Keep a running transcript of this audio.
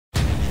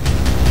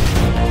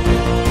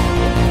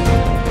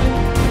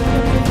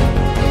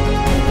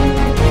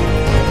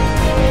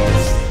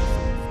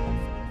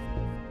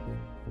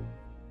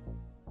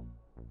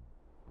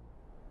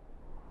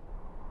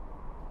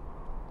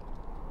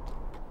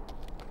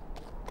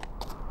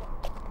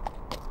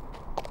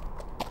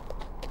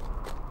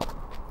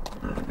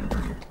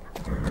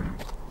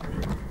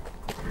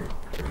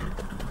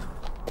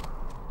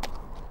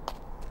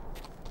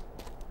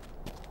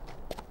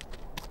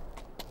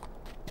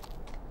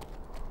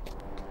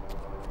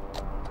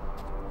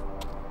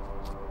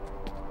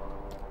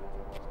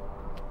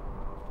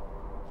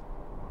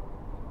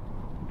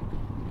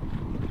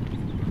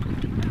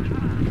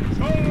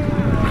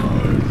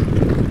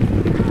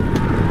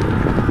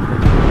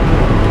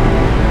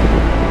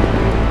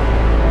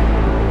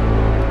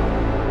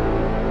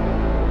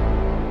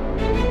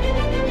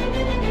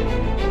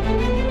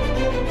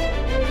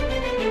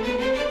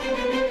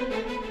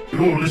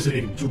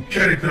listening to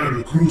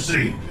Character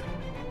Crusade.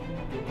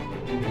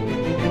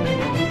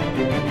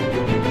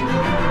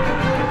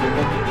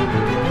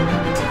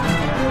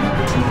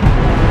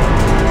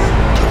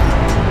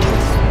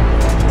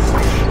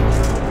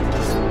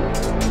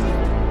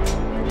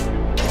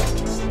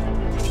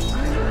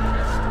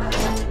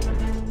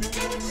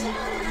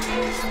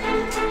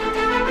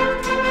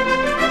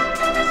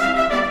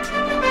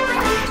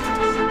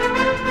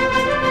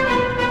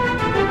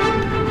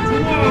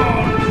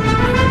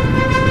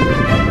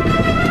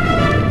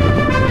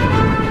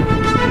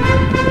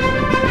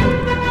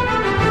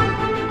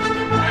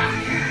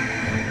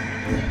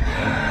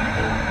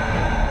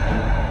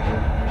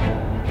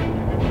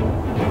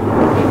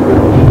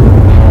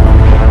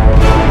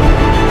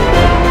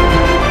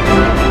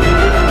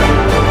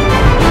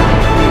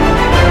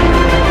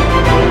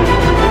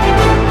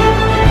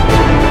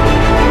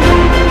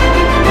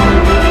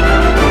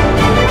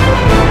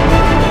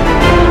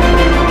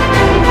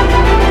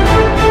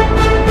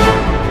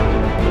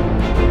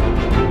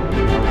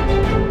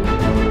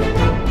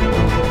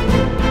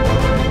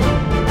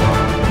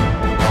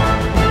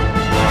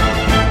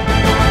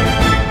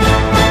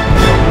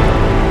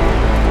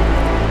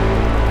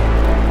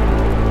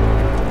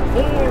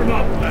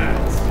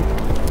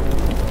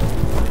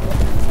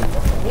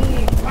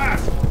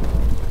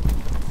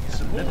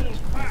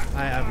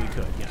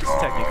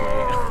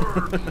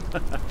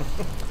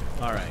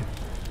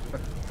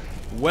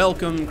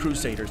 Welcome,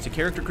 Crusaders, to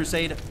Character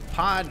Crusade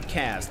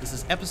Podcast. This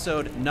is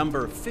episode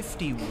number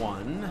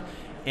 51,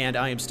 and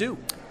I am Stu.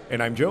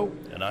 And I'm Joe.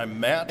 And I'm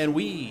Matt. And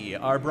we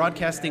are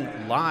broadcasting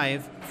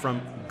live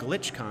from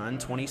GlitchCon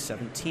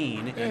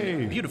 2017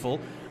 in beautiful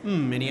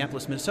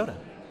Minneapolis, Minnesota.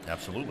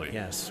 Absolutely.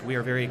 Yes, we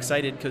are very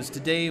excited because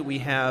today we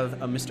have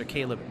Mr.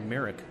 Caleb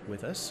Merrick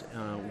with us.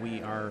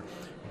 We are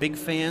big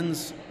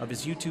fans of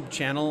his YouTube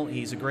channel.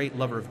 He's a great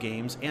lover of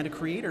games and a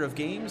creator of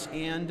games,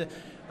 and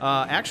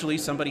actually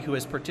somebody who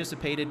has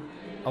participated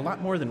a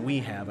lot more than we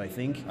have, I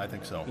think. I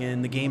think so.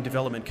 In the game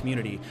development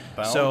community.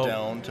 Bow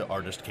down to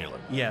artist Caleb.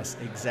 Yes,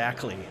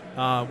 exactly.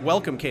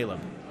 Welcome, Caleb.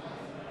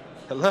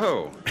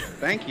 Hello.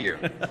 Thank you.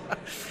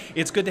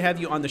 It's good to have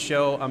you on the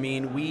show. I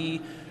mean,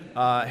 we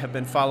have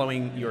been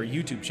following your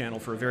YouTube channel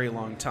for a very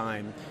long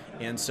time,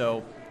 and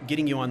so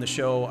getting you on the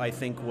show, I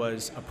think,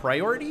 was a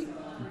priority.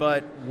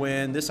 But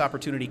when this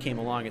opportunity came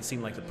along, it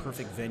seemed like the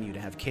perfect venue to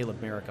have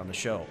Caleb Merrick on the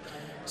show.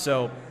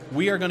 So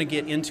we are going to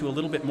get into a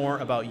little bit more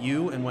about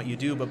you and what you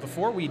do, but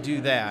before we do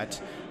that,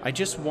 I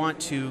just want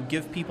to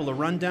give people a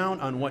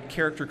rundown on what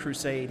Character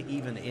Crusade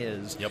even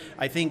is. Yep.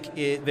 I think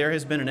there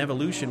has been an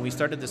evolution. We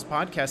started this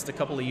podcast a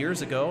couple of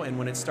years ago, and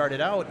when it started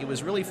out, it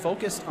was really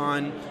focused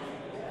on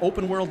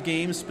open world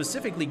games,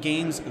 specifically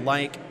games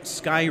like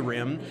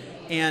Skyrim,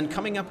 and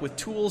coming up with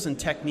tools and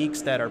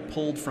techniques that are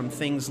pulled from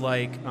things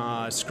like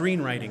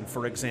screenwriting,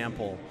 for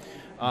example,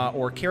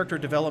 or character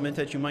development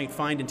that you might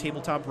find in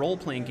tabletop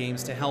role-playing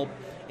games to help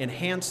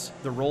enhance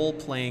the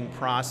role-playing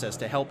process,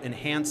 to help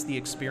enhance the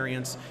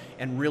experience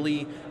and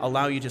really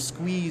allow you to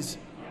squeeze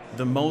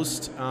the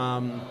most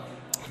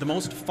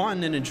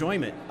fun and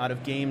enjoyment out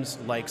of games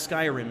like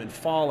Skyrim and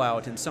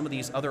Fallout and some of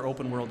these other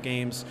open-world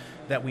games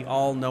that we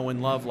all know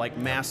and love, like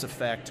Mass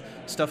Effect,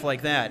 stuff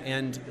like that.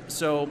 And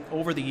so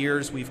over the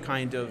years, we've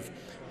kind of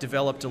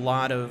developed a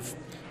lot of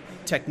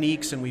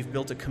techniques, and we've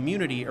built a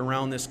community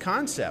around this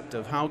concept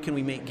of how can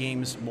we make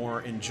games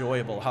more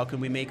enjoyable, how can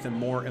we make them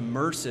more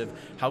immersive,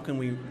 how can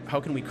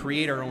we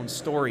create our own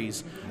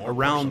stories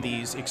around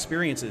these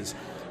experiences.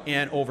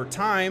 And over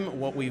time,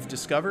 what we've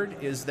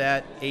discovered is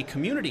that a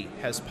community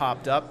has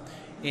popped up,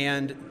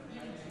 and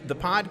the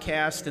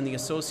podcast and the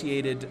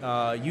associated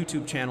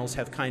YouTube channels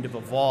have kind of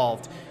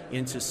evolved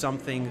into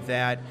something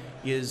that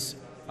is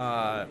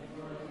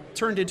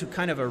turned into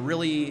kind of a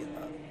really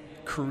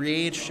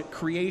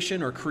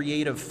creation or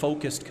creative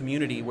focused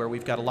community where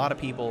we've got a lot of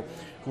people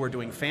who are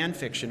doing fan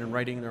fiction and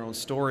writing their own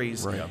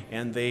stories,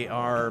 and they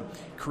are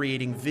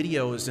creating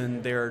videos,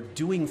 and they're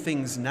doing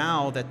things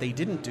now that they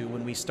didn't do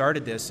when we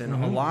started this,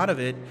 and a lot of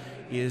it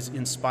is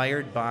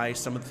inspired by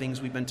some of the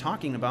things we've been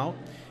talking about,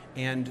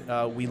 and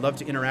we love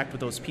to interact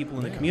with those people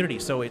in the community.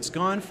 So it's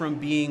gone from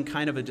being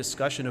kind of a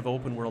discussion of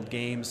open world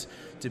games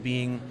to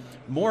being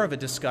more of a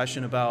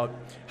discussion about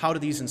how do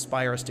these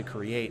inspire us to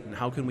create, and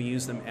how can we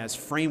use them as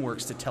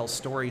frameworks to tell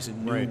stories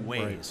in new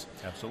ways.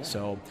 Absolutely.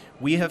 So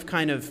we have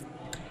kind of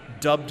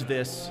dubbed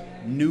this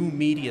new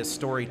media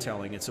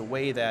storytelling. It's a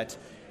way that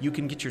you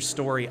can get your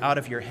story out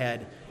of your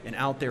head and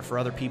out there for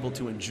other people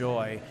to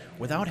enjoy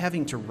without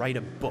having to write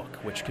a book,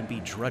 which can be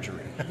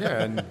drudgery.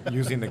 Yeah, and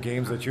using the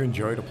games that you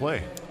enjoy to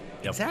play.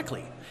 Yep.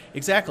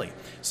 Exactly.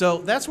 So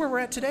that's where we're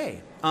at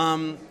today.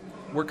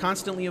 We're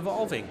constantly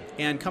evolving,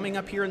 and coming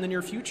up here in the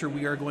near future,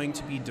 we are going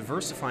to be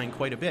diversifying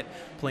quite a bit,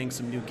 playing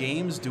some new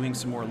games, doing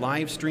some more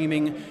live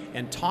streaming,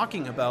 and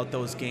talking about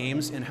those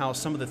games and how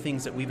some of the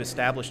things that we've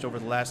established over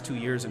the last 2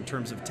 years in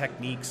terms of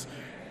techniques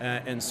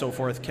and so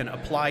forth can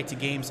apply to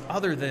games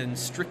other than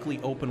strictly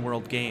open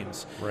world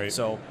games. Right.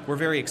 So we're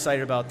very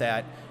excited about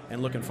that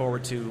and looking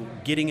forward to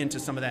getting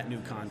into some of that new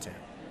content.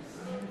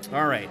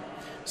 All right.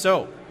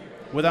 So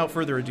without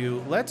further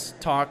ado, let's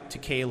talk to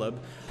Caleb.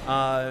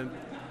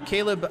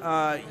 Caleb,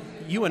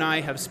 you and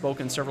I have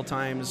spoken several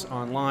times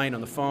online,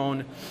 on the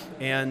phone,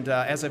 and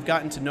as I've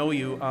gotten to know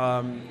you,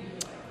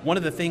 one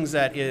of the things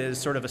that is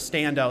sort of a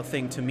standout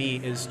thing to me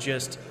is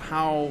just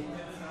how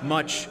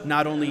much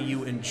not only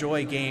you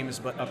enjoy games,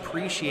 but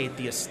appreciate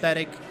the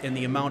aesthetic and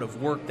the amount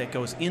of work that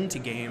goes into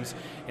games.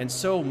 And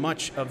so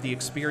much of the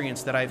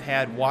experience that I've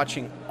had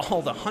watching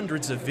all the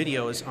hundreds of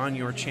videos on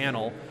your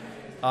channel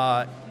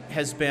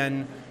has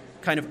been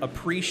kind of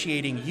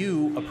appreciating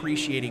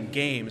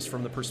games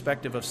from the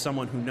perspective of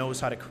someone who knows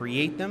how to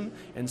create them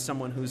and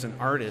someone who's an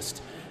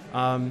artist.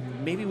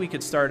 Maybe we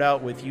could start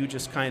out with you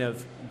just kind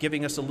of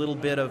giving us a little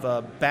bit of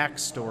a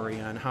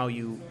backstory on how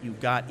you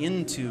got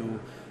into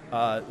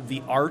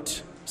the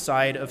art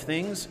side of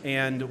things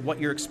and what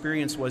your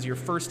experience was, your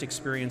first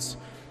experience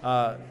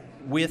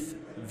with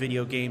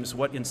video games,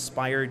 what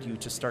inspired you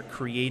to start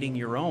creating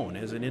your own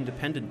as an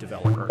independent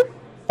developer.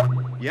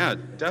 Yeah,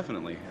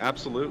 definitely.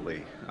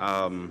 Absolutely.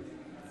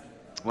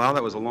 Well,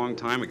 that was a long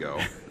time ago.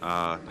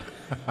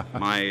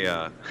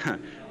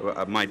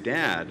 My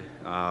dad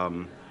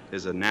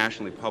is a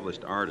nationally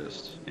published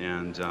artist,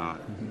 and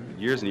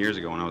years and years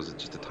ago, when I was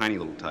just a tiny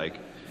little tyke,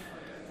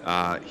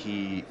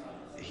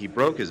 he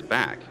broke his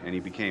back and he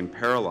became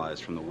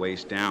paralyzed from the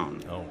waist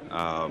down.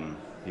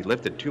 He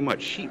lifted too much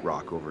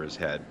sheetrock over his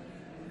head,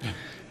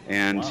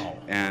 and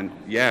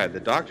yeah, the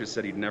doctor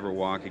said he'd never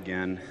walk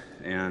again,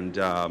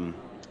 and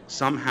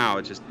somehow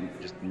it's just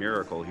a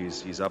miracle.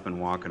 He's up and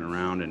walking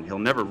around, and he'll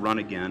never run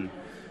again,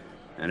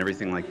 and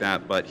everything like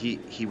that. But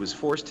he was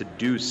forced to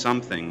do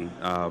something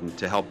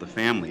to help the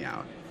family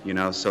out, you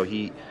know. So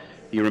he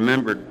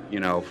remembered, you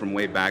know, from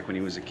way back when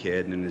he was a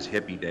kid and in his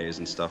hippie days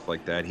and stuff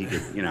like that. He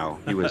could, you know,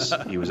 he was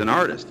an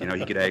artist. You know,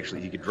 he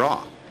could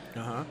draw,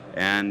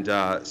 and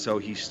so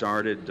he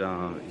started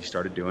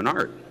doing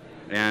art,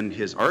 and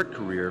his art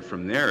career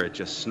from there, it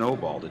just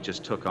snowballed. It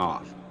just took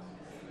off.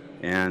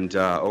 And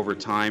over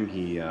time,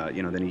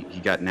 then he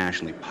got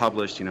nationally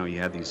published. You know, he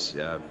had these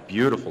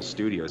beautiful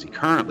studios. He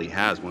currently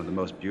has one of the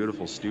most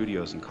beautiful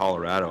studios in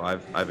Colorado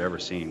I've ever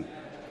seen.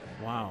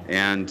 Wow.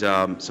 And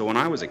so when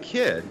I was a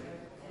kid,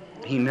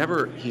 he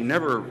never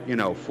you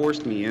know,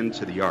 forced me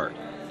into the art.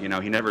 You know,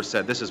 he never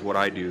said, this is what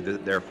I do,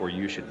 therefore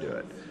you should do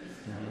it.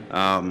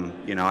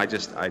 You know,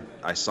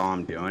 I saw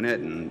him doing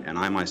it, and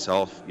I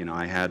myself, you know,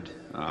 I had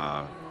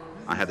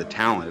the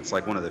talent. It's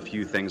like one of the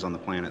few things on the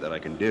planet that I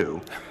can do.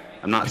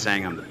 I'm not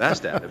saying I'm the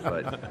best at it,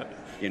 but,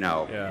 you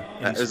know,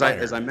 as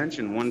I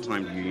mentioned one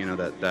time to you, you know,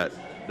 that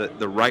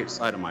the right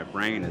side of my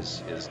brain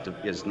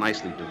is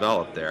nicely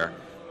developed there,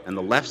 and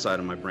the left side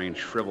of my brain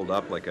shriveled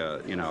up like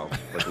a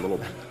little,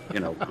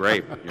 you know,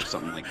 grape or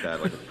something like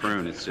that, like a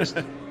prune. It's just,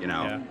 you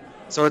know,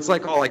 so it's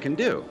like all I can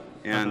do.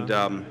 And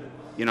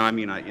you know, I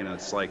mean,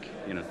 it's like,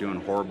 you know,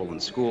 doing horrible in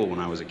school when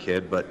I was a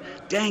kid, but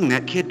dang,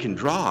 that kid can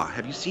draw.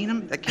 Have you seen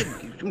him? That kid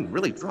can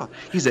really draw.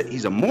 He's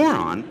a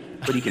moron,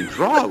 but he can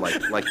draw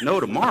like no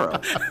tomorrow,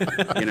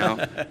 you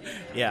know?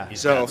 Yeah. He's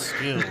so got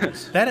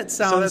skills. That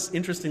sounds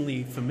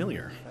interestingly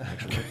familiar,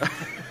 actually.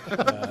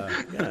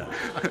 Yeah.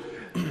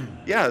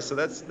 Yeah, so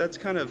that's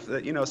kind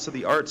of, you know, so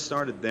the art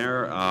started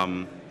there,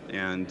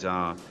 and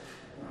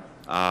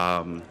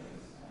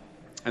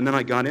then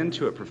I got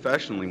into it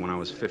professionally when I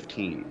was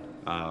 15.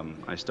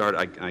 I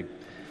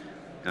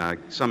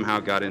somehow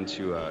got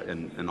into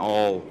an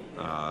all.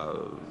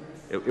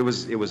 It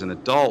was an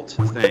adult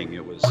thing.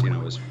 It was, you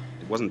know, it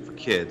wasn't for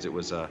kids. It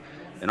was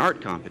an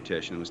art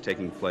competition. It was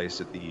taking place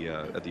at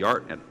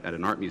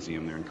an art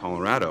museum there in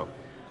Colorado,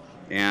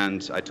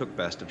 and I took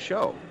best of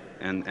show.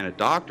 And a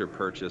doctor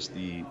purchased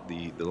the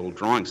little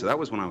drawing. So that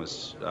was when I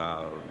was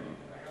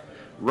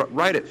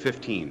right at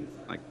 15,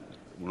 like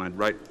when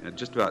I'd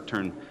just about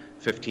turned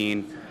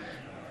 15.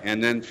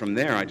 And then from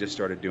there, I just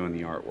started doing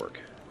the artwork.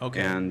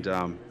 Okay. And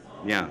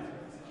yeah.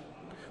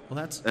 Well,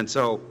 that's. And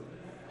so.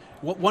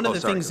 One of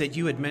the things that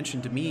you had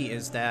mentioned to me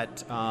is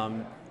that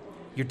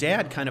your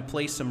dad kind of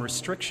placed some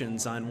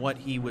restrictions on what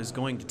he was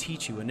going to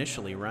teach you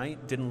initially,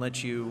 right? Didn't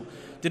want you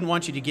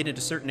to get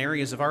into certain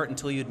areas of art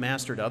until you'd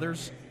mastered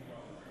others.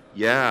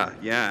 Yeah,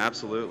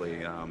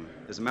 absolutely.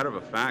 As a matter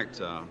of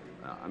fact, I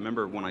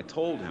remember when I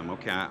told him,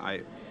 okay,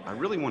 I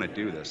really want to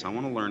do this. I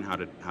want to learn how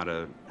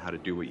to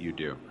do what you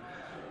do.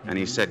 And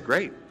he said,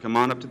 great, come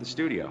on up to the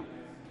studio.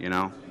 You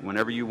know,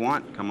 whenever you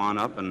want, come on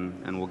up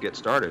and we'll get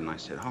started. And I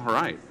said, all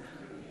right.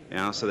 You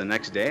know, so the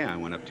next day I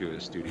went up to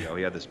his studio.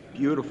 He had this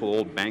beautiful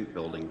old bank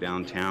building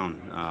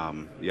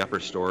downtown, the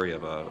upper story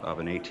of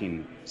an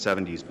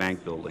 1870s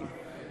bank building.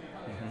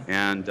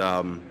 And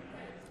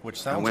which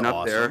sounds I went up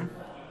awesome. there.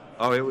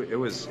 Oh, it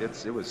was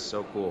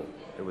so cool.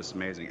 It was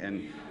amazing.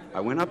 And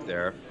I went up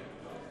there,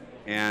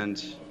 and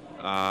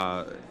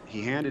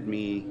he handed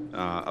me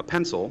a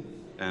pencil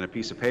and a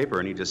piece of paper,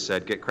 and he just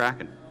said, "Get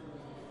cracking,"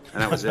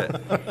 and that was it.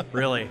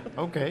 Really?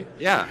 Okay.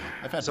 Yeah.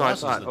 I've had so I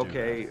bosses thought, that do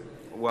okay,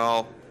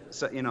 well,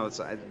 so, you know,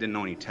 I didn't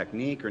know any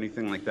technique or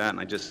anything like that, and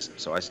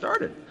I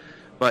started.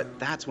 But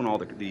that's when all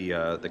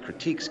the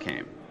critiques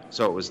came.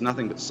 So it was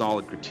nothing but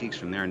solid critiques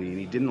from there, and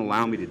he didn't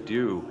allow me to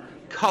do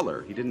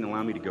color. He didn't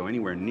allow me to go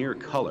anywhere near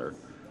color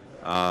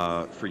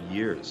for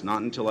years,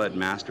 not until I had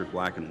mastered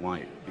black and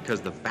white,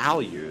 because the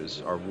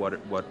values are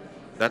what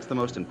that's the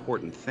most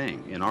important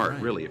thing in art,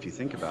 really, if you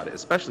think about it,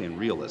 especially in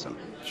realism.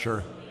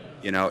 Sure.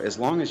 You know, as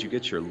long as you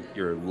get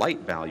your light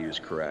values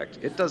correct,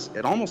 it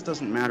almost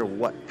doesn't matter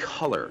what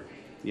color,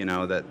 you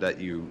know, that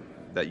you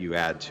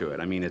add to it.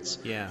 I mean,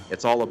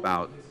 it's all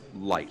about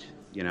light,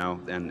 you know,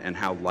 and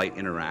how light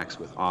interacts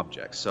with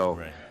objects.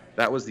 So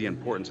that was the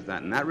importance of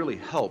that, and that really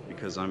helped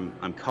because I'm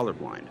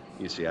colorblind.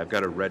 You see, I've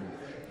got a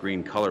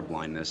red-green color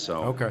blindness,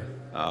 so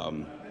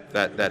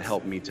that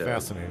helped me to.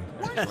 Fascinating.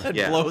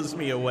 That blows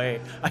me away.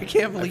 I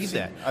can't believe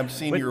that. I've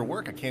seen your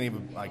work. I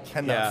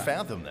cannot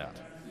fathom that.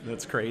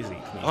 That's crazy.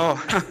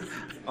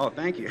 Oh,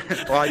 thank you.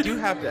 Well, I do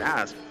have to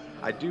ask.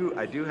 I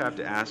do have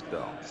to ask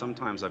though.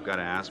 Sometimes I've got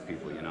to ask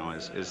people. You know,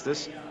 is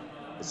this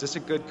a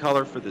good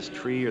color for this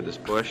tree or this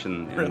bush?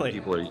 And really?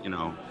 People are, you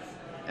know,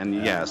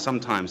 and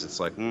sometimes it's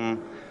like,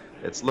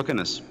 it's looking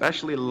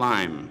especially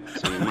lime.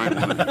 So you might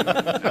want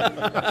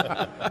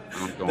to.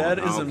 That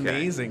is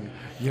amazing.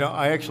 You know,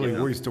 I actually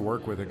used to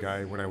work with a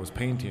guy when I was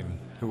painting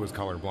who was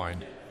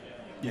colorblind.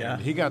 Yeah.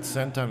 And he got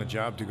sent on a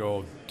job to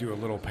go do a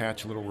little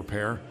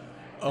repair.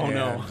 Oh,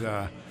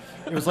 and,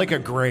 it was like a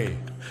gray.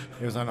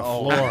 It was on a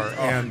floor.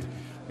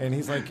 And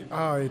he's like,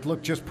 oh, it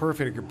looked just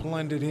perfect. It could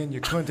blend it in. You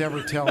couldn't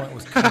ever tell. It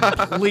was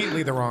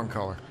completely the wrong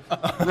color.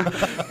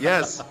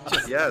 Yes.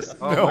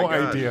 Oh, no my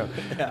gosh. idea.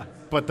 Yeah.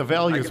 But the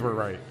values were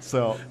right.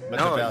 So.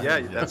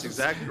 That's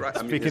exactly right.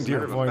 I mean, Speaking to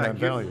your point on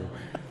value.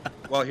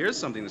 Well, here's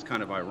something that's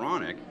kind of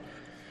ironic.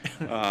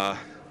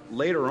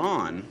 Later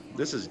on,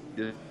 this is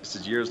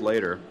years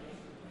later,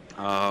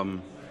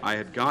 I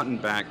had gotten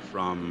back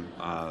from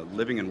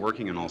living and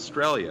working in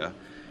Australia,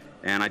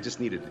 and I just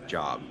needed a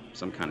job,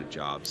 some kind of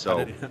job.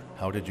 So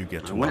how did you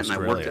get to I went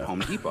Australia? and I worked at Home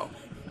Depot.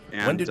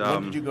 And, when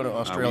did you go to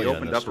Australia? We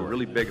opened up a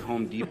really big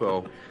Home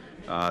Depot.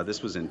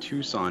 This was in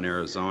Tucson,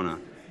 Arizona.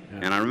 Yeah.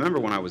 And I remember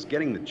when I was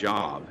getting the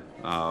job,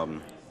 I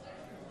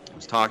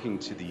was talking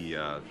to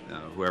the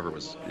whoever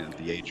was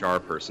the HR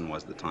person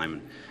was at the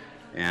time,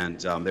 and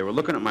they were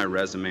looking at my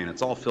resume, and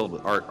it's all filled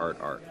with art.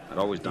 I'd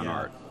always done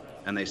art.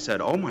 And they said,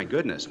 "Oh my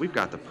goodness, we've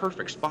got the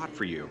perfect spot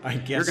for you.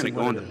 You're going to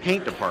go in the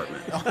paint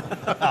department."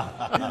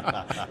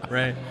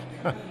 Right.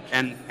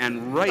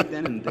 And right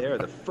then and there,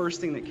 the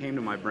first thing that came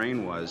to my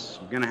brain was,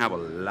 "We're going to have a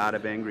lot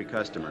of angry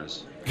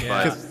customers."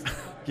 Yeah.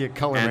 Get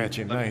color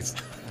matching, nice.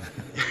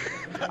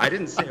 I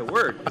didn't say a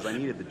word because I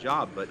needed the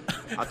job, but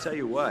I'll tell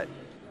you what.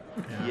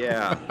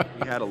 Yeah,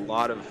 we had a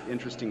lot of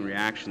interesting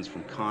reactions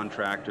from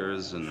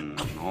contractors and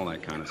all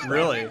that kind of stuff.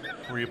 Really?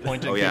 Were you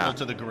pointing people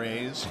to the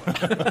grays?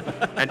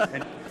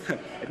 and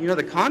you know,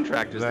 the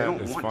contractors, they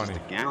don't want funny. just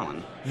a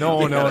gallon.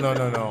 No.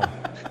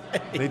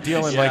 They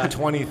deal in like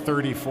 20,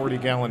 30,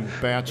 40-gallon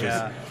batches.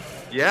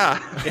 Yeah.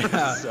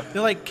 So.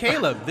 They're like,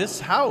 Caleb, this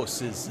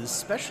house is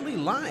especially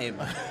lime.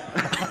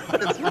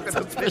 It's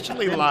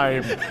especially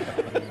lime.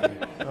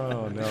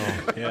 Oh, no.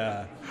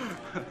 Yeah.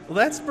 Well,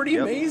 that's pretty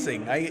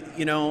amazing.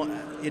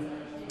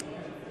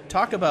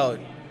 Talk about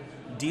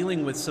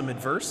dealing with some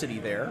adversity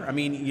there. I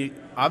mean,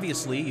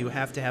 obviously you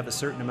have to have a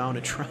certain amount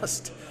of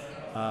trust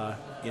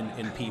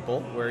in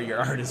people where your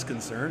art is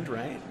concerned,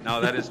 right?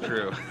 No, that is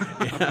true.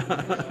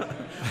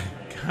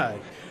 God,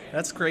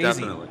 that's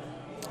crazy. Definitely.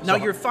 Now,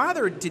 your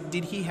father,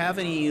 did he have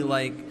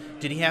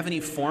any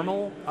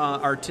formal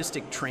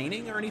artistic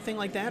training or anything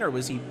like that, or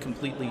was he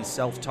completely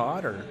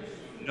self-taught? Or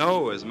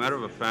no, as a matter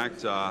of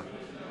fact,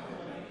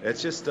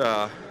 he's just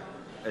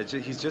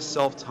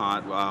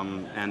self-taught,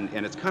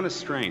 and it's kind of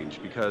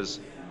strange because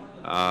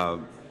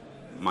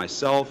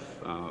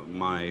myself,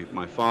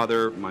 my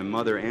father, my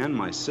mother, and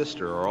my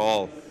sister are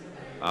all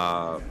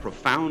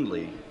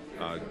profoundly.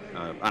 I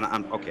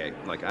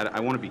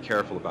want to be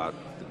careful about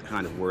the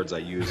kind of words I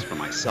use for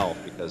myself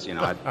because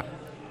I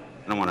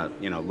don't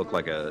want to look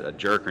like a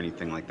jerk or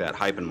anything like that,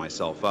 hyping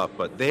myself up.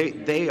 But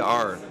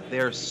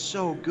they're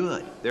so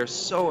good, they're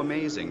so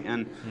amazing,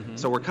 and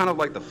so we're kind of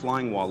like the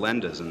flying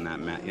Walendas in that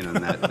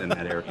in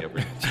that area.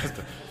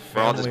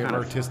 We're all just kind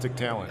of artistic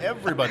talent.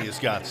 Everybody's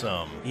got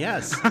some.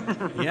 Yes,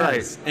 right.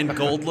 yes, and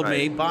gold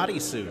lame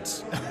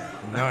bodysuits.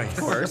 Nice,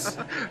 of course.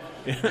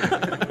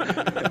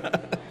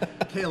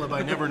 Caleb,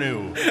 I never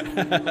knew.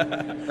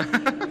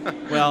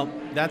 Well,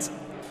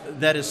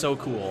 that is so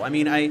cool. I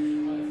mean,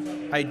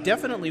 I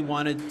definitely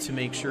wanted to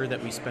make sure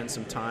that we spent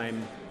some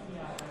time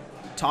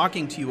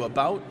talking to you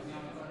about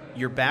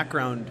your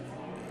background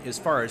as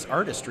far as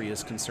artistry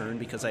is concerned,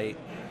 because I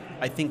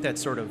think that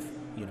sort of,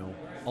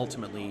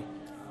 ultimately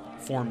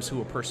forms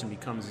who a person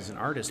becomes as an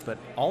artist. But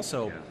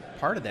also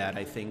part of that,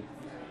 I think,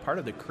 part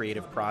of the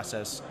creative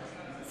process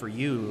for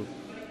you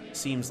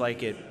seems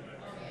like it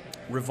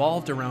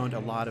revolved around a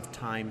lot of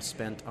time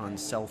spent on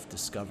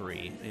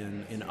self-discovery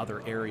in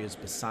other areas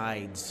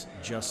besides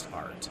just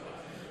art.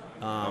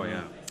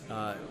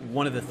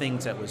 One of the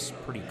things that was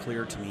pretty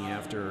clear to me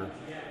after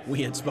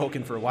we had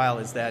spoken for a while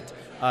is that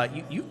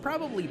you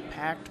probably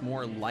packed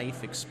more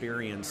life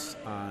experience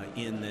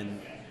in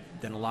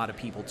than a lot of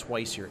people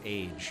twice your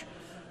age.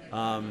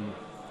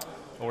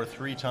 Or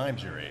 3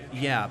 times your age.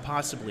 Yeah,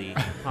 possibly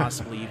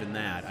even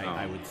that.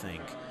 I would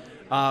think.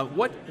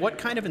 What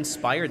kind of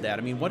inspired that?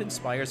 I mean, what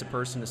inspires a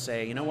person to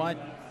say, you know what,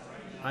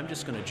 I'm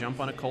just going to jump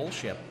on a coal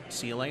ship.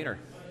 See you later.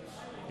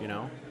 You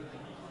know.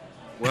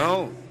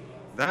 Well,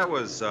 that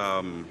was.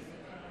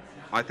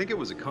 I think it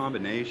was a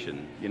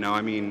combination. You know,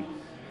 I mean,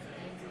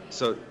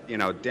 so you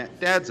know,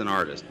 Dad's an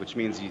artist, which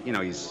means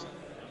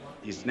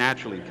he's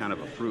naturally kind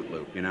of a Fruit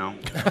Loop, you know.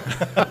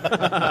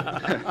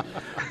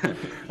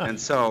 And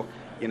so,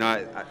 you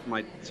know,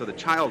 so the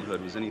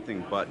childhood was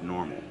anything but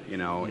normal. You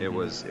know, it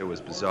was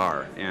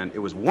bizarre, and it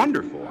was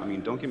wonderful. I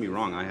mean, don't get me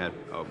wrong. I had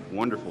a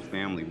wonderful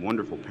family,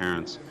 wonderful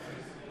parents.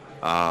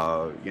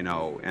 You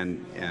know,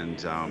 and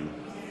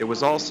it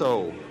was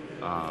also,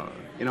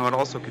 you know, it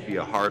also could be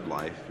a hard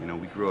life. You know,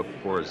 we grew up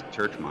poor as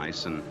church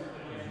mice, and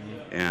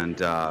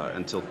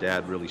until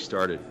Dad really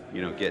started,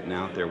 you know, getting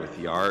out there with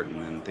the art, and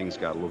then things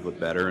got a little bit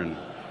better,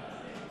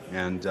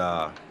 and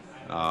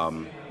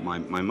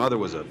my mother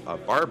was a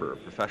barber, a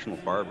professional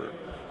barber,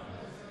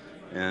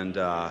 and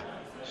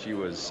she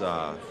was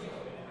the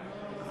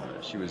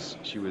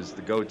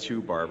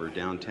go-to barber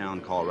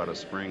downtown Colorado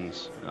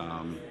Springs,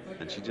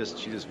 and she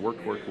just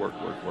worked,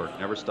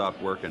 never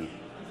stopped working.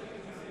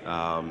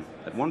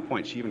 At one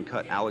point, she even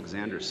cut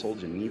Alexander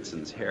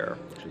Solzhenitsyn's hair,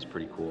 which was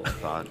pretty cool, I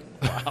thought.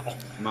 Wow.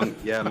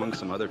 Among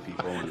some other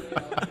people. And,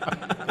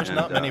 There's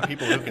not many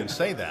people who can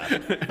say that.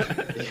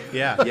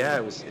 Yeah.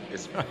 Yeah,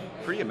 it's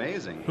pretty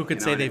amazing. Who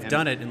could say they've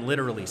done it and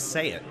literally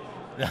say it?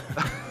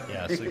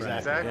 Yes,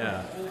 exactly.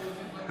 Yeah.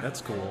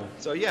 That's cool.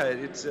 So yeah,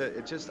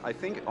 it just, I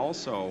think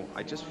also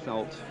I just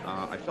felt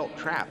I felt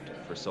trapped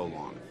for so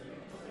long.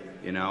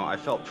 You know, I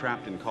felt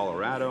trapped in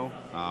Colorado,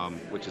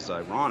 which is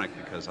ironic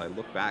because I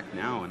look back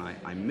now and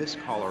I miss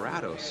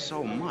Colorado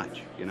so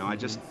much. You know,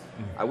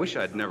 I wish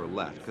I'd never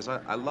left because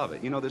I love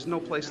it. You know, there's no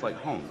place like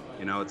home.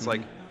 You know, it's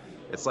like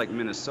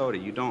Minnesota.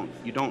 You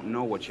don't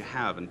know what you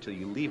have until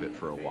you leave it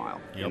for a while.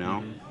 Yep. You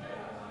know,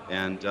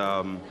 and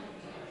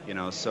you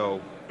know,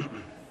 so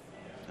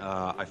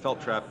I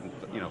felt trapped.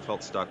 You know,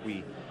 felt stuck.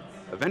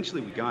 Eventually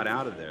we got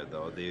out of there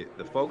though. The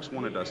folks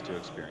wanted us to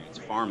experience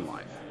farm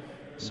life,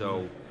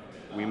 so.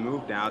 We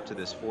moved out to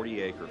this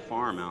 40-acre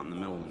farm out in the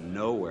middle of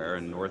nowhere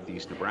in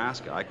northeast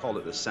Nebraska. I called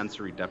it the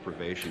sensory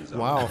deprivation zone.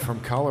 Wow, from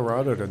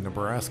Colorado to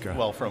Nebraska.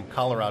 Well, from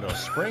Colorado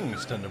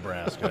Springs to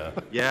Nebraska.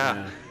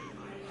 Yeah,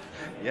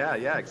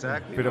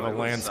 exactly. Bit of a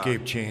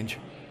landscape change.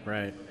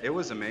 Right. It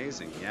was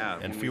amazing, yeah.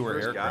 And when fewer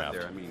we first aircraft.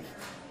 got there, I mean,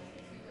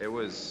 it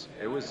was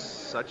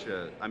such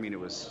a, I mean, it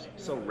was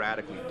so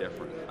radically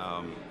different.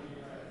 I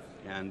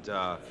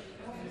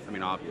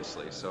mean,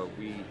 obviously, so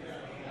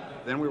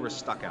then we were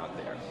stuck out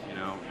there, you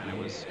know, and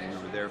we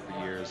were there for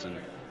years,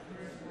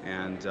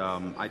 and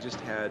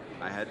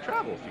I had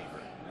travel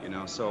fever, you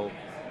know, so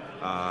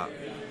I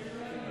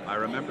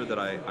remember that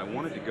I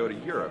wanted to go to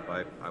Europe.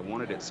 I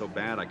wanted it so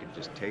bad I could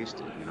just taste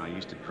it, you know. I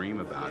used to dream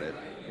about it,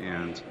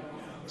 and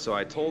so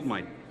I told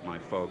my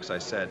folks, I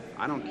said,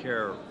 I don't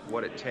care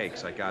what it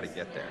takes, I got to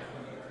get there,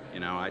 you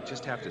know, I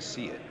just have to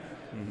see it.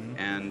 Mm-hmm.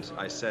 And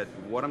I said,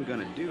 what I'm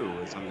going to do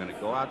is I'm going to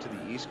go out to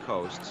the East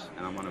Coast,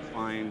 and I'm going to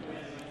find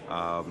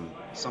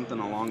something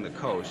along the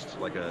coast,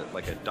 like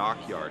a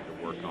dockyard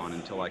to work on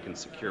until I can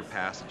secure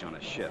passage on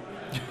a ship.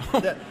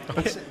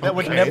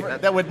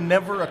 That would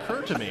never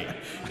occur to me.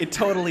 It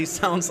totally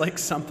sounds like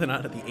something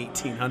out of the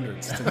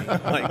 1800s to me.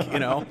 Like, you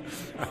know.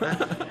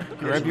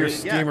 Grab your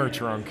steamer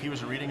trunk. He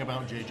was reading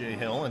about J.J.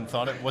 Hill and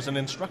thought it was an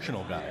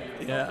instructional guide.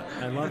 Yeah,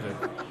 I love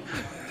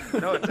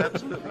it. No, it's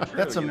absolutely true.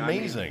 That's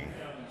amazing.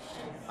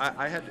 I'm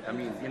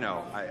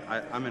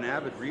an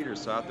avid reader,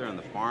 so out there on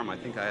the farm, I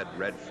think I had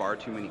read far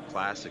too many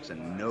classics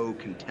and no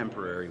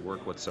contemporary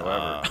work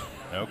whatsoever.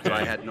 Okay. So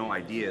I had no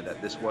idea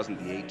that this wasn't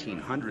the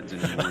 1800s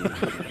anymore. You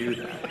couldn't do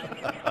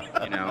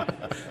that, you know.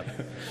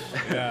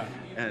 Yeah.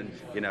 And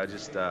you know,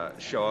 just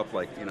show up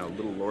like, you know,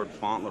 little Lord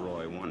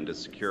Fauntleroy wanting to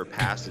secure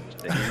passage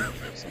to England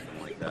or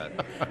something like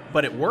that.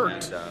 But it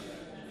worked. And,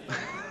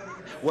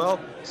 well,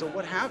 so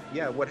what happened?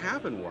 Yeah, what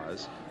happened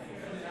was.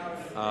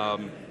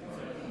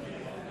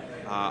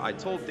 I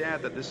told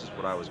Dad that this is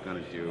what I was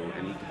going to do,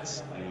 and he could,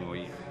 you know,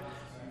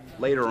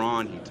 later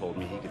on he told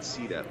me he could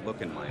see that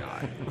look in my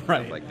eye,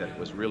 right? Like that it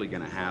was really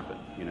going to happen,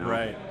 you know.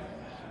 Right.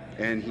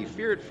 And he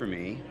feared for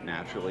me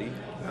naturally,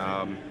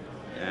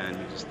 and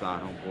he just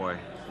thought, oh boy,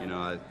 you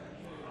know,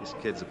 this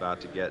kid's about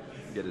to get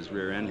his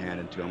rear end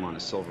handed to him on a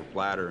silver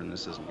platter, and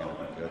this isn't going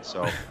to be good.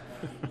 So,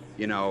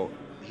 you know,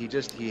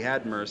 he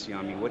had mercy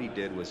on me. What he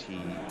did was he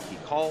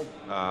called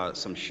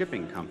some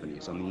shipping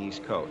companies on the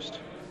East Coast.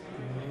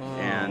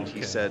 And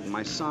he said,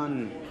 my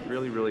son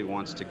really, really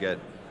wants to get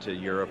to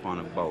Europe on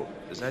a boat.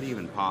 Is that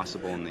even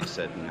possible? And they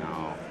said,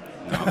 no,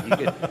 he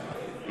could.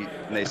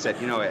 And they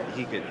said, you know,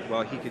 he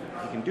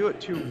can do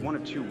it one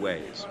of two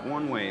ways.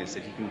 One way is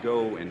that he can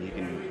go and he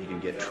can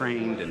get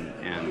trained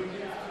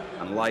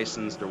and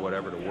licensed or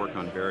whatever to work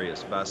on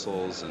various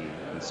vessels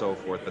and so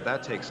forth. But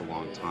that takes a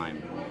long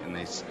time.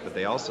 But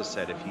they also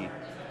said if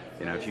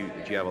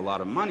you have a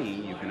lot of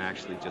money, you can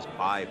actually just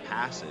buy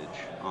passage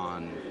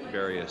on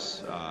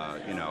various,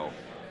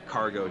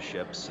 cargo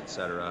ships,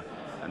 etc.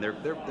 And they're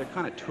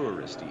kind of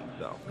touristy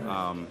though.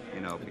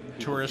 You know, people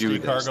do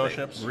Touristy this. cargo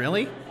ships?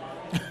 Really?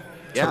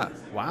 Yeah.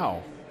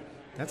 Wow,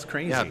 that's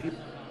crazy. Yeah,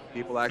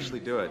 people actually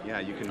do it. Yeah,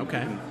 you can.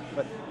 Okay.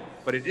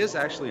 But it is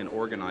actually an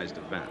organized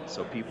event.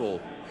 So people,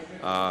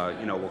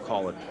 you know, we'll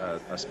call it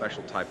a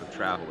special type of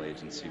travel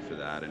agency for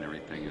that and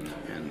everything.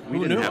 And we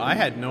Who didn't knew? have. I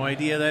had no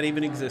idea that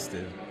even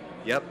existed.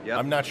 Yep.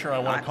 I'm not sure I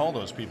want to call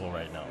those people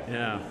right now.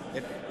 Yeah.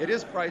 It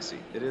is pricey.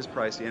 It is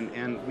pricey,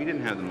 and we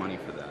didn't have the money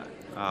for that.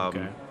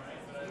 Okay.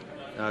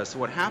 So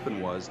what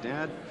happened was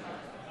Dad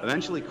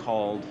eventually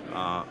called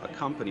a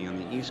company on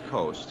the East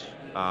Coast,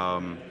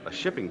 a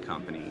shipping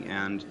company,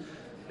 and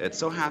it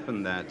so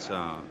happened that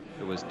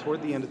it was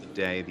toward the end of the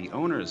day, the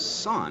owner's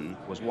son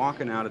was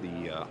walking out of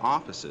the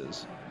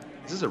offices.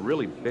 This is a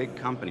really big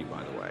company,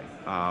 by the way.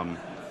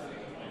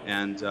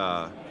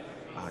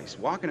 He's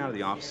walking out of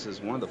the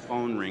offices, one of the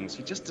phone rings,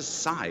 he just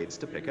decides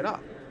to pick it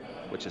up,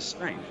 which is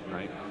strange,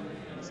 right?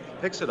 He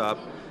picks it up,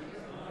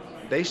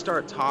 they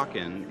start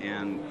talking,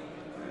 and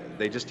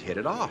they just hit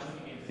it off,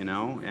 you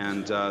know,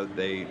 and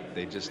they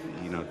just,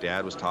 you know,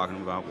 Dad was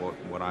talking about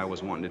what I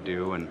was wanting to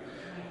do,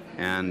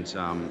 and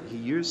he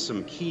used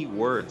some key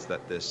words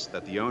that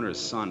the owner's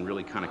son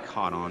really kind of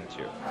caught on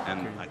to,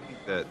 and I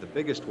think the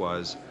biggest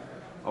was,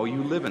 "Oh,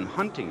 you live in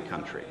hunting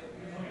country."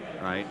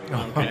 Right?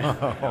 Okay.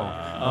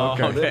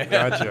 Okay,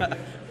 gotcha.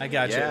 I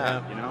gotcha.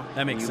 Yeah, you know,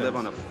 that makes you sense. live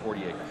on a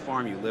 40-acre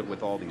farm. You live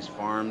with all these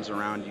farms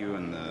around you,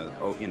 and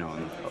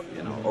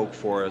oak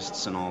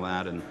forests and all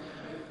that. And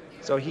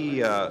so he,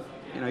 you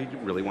know, he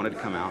really wanted to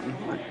come out and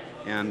hunt.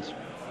 And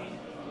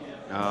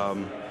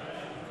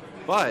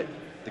but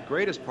the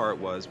greatest part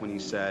was when he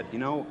said, you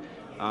know,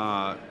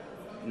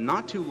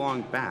 not too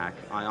long back,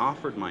 I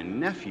offered my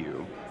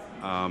nephew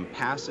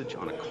passage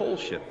on a coal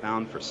ship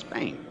bound for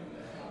Spain.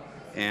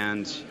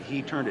 And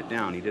he turned it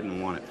down. He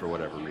didn't want it for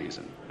whatever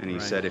reason. And he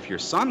said, if your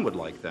son would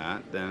like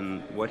that,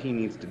 then what he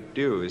needs to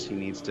do is he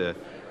needs to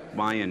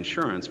buy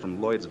insurance from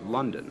Lloyd's of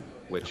London,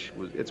 which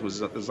was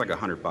like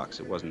 $100.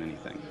 It wasn't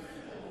anything.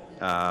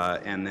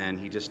 And then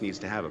he just needs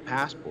to have a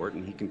passport,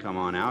 and he can come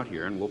on out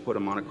here, and we'll put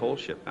him on a coal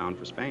ship bound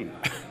for Spain.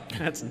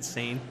 That's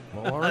insane.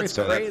 Well, all right, That's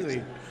then.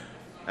 crazy.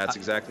 That's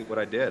exactly what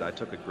I did. I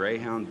took a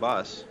Greyhound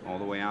bus all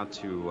the way out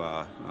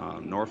to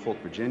Norfolk,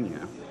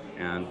 Virginia,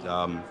 and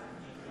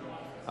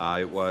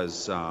it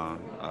was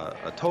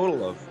a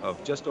total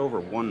of just over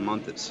 1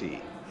 month at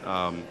sea,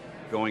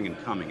 going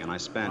and coming. And I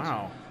spent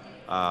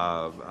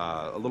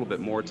a little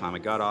bit more time. I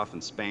got off in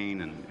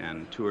Spain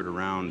and toured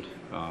around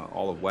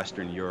all of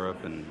Western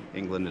Europe and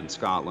England and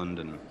Scotland,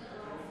 and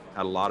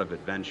had a lot of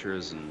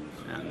adventures,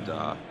 and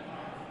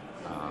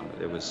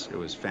it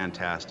was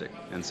fantastic.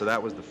 And so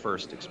that was the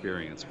first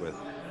experience with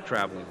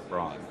traveling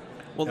abroad.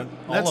 Well, And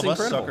that's all of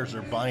incredible. us suckers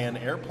are buying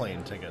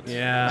airplane tickets.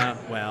 Yeah,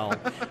 well,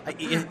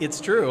 it's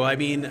true. I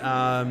mean,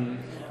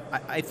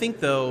 I think,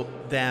 though,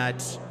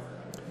 that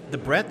the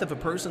breadth of a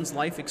person's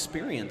life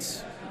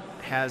experience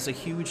has a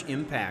huge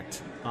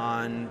impact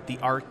on the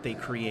art they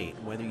create,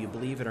 whether you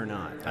believe it or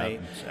not.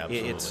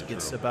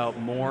 It's about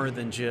more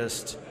than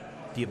just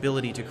the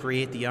ability to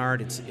create the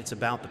art. It's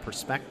about the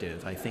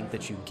perspective, I think,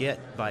 that you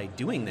get by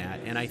doing that.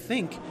 And I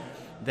think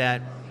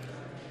that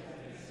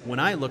when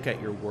I look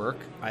at your work,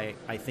 I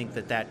think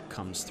that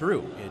comes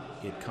through.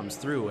 It comes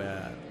through.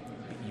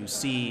 You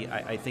see,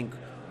 I think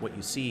what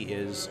you see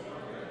is,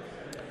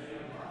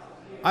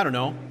 I don't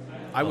know,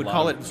 I would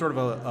call it sort of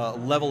a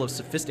level of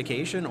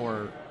sophistication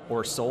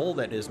or soul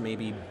that is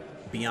maybe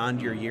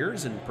beyond your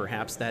years, and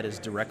perhaps that is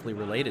directly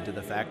related to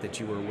the fact that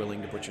you were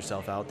willing to put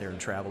yourself out there and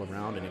travel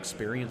around and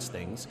experience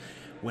things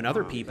when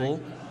other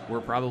people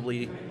were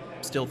probably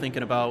still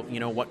thinking about, you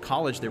know, what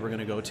college they were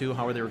going to go to,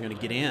 how they were going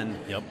to get in,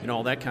 you know,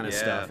 all that kind of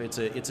stuff. It's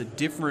a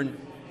different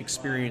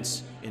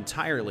experience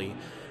entirely.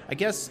 I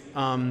guess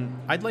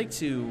I'd like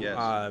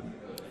to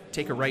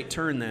take a right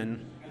turn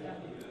then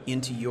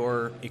into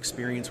your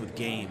experience with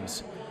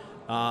games.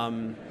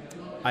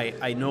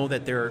 I know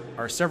that there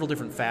are several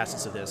different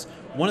facets of this.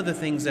 One of the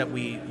things that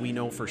we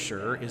know for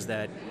sure is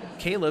that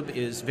Caleb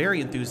is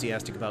very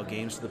enthusiastic about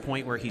games to the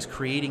point where he's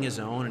creating his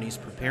own and he's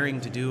preparing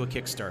to do a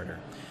Kickstarter.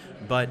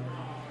 But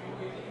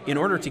in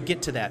order to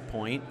get to that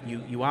point,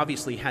 you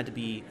obviously had to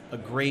be a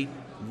great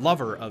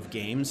lover of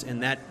games,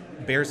 and that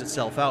bears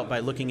itself out by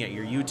looking at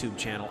your YouTube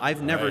channel. I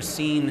have never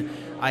seen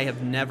a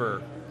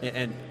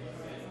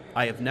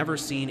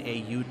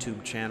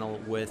YouTube channel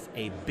with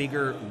a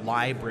bigger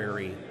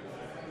library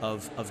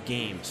of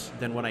games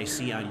than what I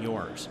see on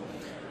yours,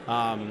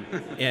 and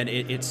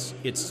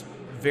it's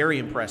very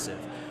impressive.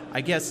 I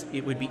guess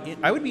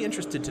I would be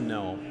interested to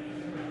know,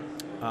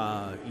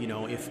 you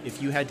know,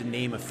 if you had to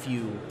name a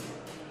few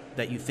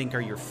that you think are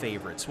your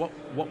favorites,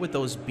 what would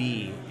those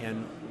be,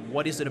 and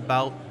what is it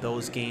about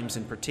those games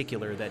in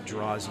particular that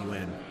draws you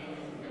in?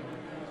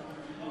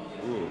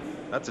 Ooh,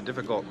 that's a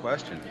difficult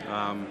question.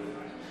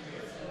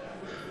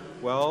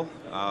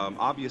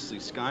 Obviously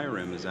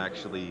Skyrim is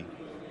actually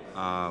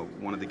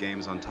one of the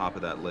games on top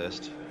of that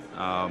list.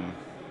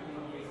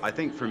 I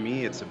think for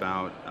me it's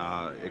about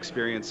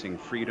experiencing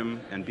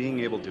freedom and being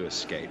able to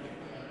escape.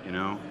 You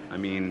know, I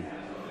mean,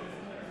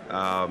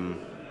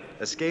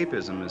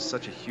 escapism is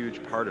such a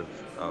huge part of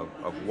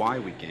why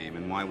we game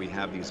and why we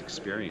have these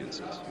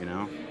experiences. You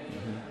know,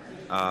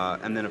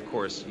 and then of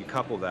course you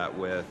couple that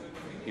with,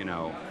 you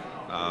know,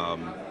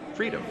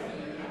 freedom.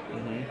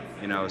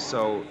 You know,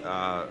 so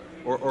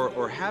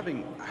or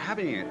having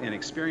an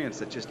experience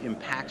that just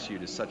impacts you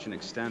to such an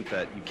extent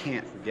that you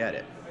can't forget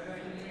it.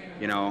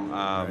 You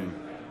know,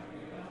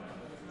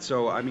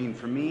 so I mean,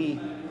 for me,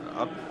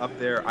 up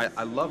there,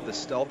 I love the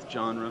stealth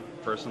genre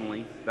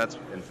personally.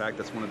 In fact,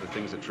 that's one of the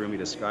things that drew me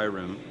to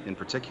Skyrim in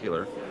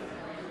particular.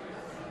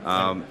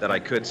 That I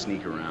could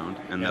sneak around,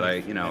 and that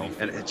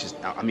and it's just,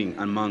 I mean,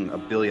 among a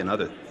billion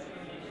other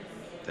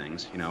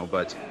things, you know,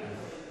 but.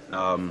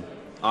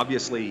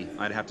 Obviously,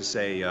 I'd have to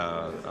say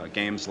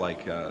games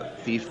like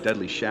Thief: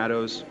 Deadly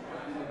Shadows,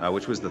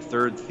 which was the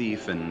third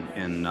Thief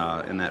in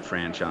that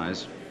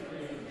franchise,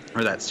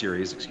 or that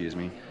series, excuse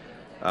me.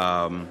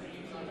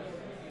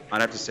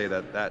 I'd have to say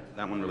that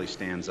one really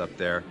stands up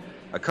there.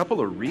 A couple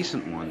of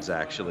recent ones,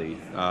 actually,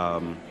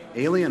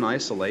 Alien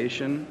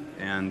Isolation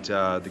and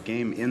the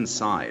game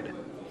Inside.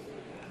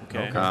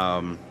 Okay.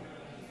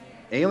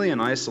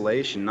 Alien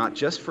Isolation, not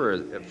just for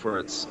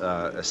its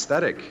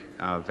aesthetic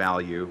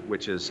value,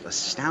 which is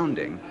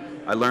astounding.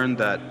 I learned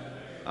that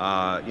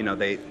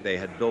they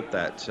had built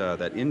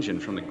that engine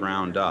from the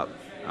ground up.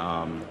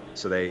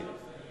 So they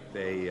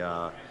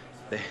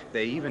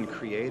even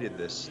created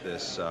this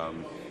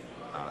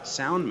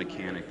sound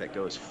mechanic that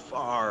goes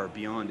far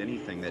beyond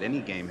anything that any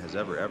game has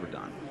ever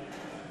done.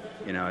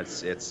 You know,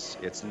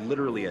 it's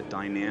literally a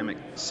dynamic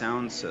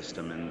sound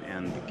system,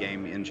 and the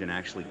game engine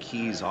actually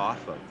keys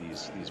off of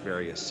these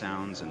various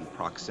sounds and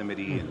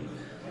proximity, and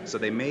so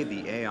they made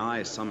the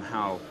AI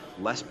somehow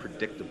less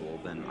predictable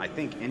than I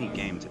think any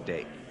game to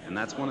date, and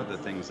that's one of the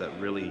things that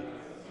really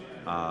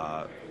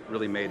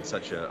made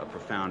such a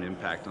profound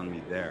impact on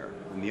me there.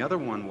 And the other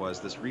one was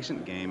this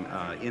recent game,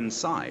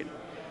 Inside,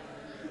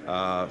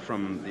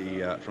 from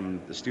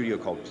the studio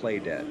called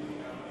Playdead.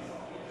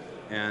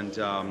 And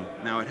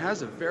now it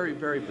has a very,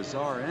 very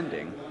bizarre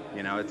ending.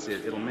 You know,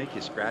 it'll make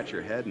you scratch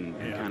your head and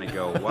kind of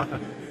go, what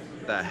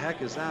the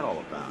heck is that all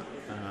about?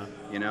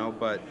 You know,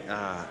 but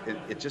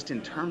it just, in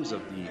terms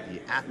of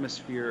the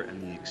atmosphere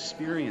and the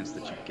experience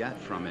that you get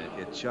from it,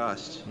 it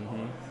just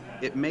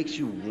it makes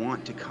you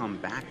want to come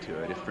back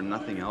to it, if for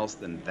nothing else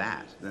than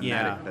that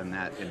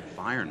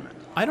environment.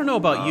 I don't know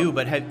about you,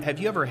 but have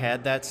you ever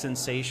had that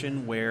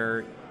sensation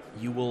where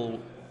you will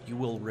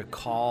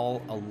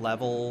recall a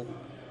level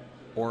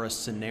or a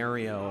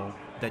scenario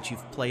that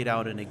you've played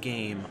out in a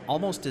game,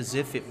 almost as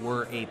if it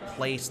were a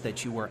place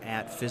that you were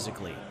at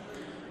physically?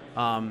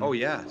 Oh,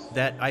 yes.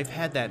 That I've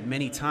had that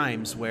many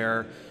times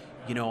where,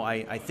 you know,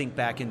 I think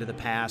back into the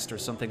past or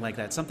something like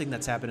that, something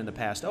that's happened in the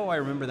past. Oh, I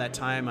remember that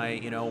time I,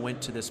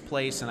 went to this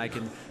place, and I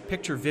can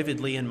picture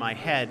vividly in my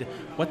head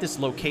what this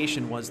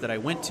location was that I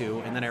went to,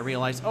 and then I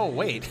realized, oh,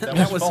 wait,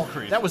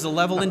 that was a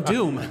level in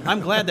Doom. I'm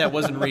glad that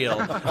wasn't real.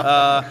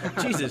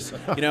 Jesus,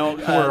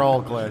 we're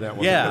all glad that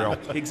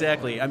wasn't real.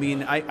 Exactly. I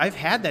mean, I've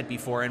had that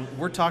before, and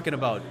we're talking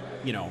about,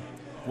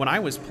 when I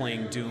was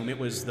playing Doom, it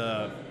was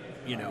the,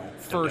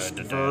 first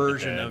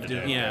version of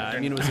Doom. Yeah, I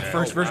mean, it was the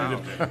first version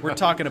of Doom. We're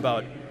talking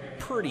about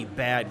pretty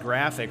bad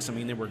graphics. I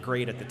mean, they were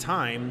great at the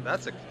time.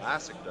 That's a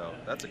classic, though.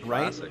 That's a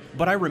classic. Right?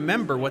 But I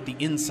remember what the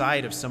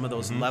inside of some of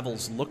those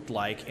levels looked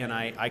like, and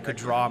I could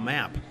draw a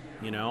map.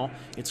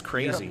 It's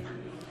crazy. Yeah.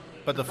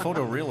 But the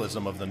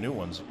photorealism of the new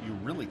ones, you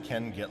really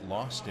can get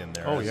lost in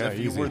there if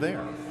easy. you were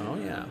there. Oh,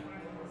 yeah.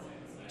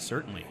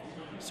 Certainly.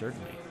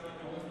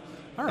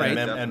 All right.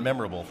 And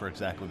memorable for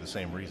exactly the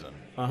same reason.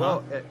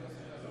 Well,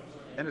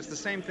 and it's the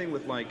same thing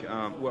with, like, with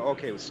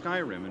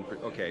Skyrim.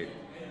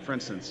 For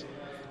instance,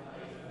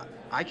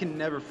 I can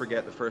never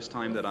forget the first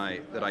time that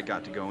I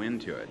got to go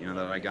into it, that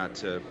I got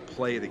to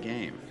play the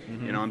game.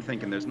 I'm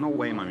thinking, there's no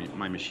way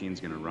my machine's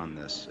going to run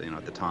this,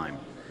 at the time.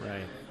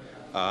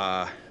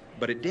 Right.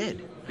 But it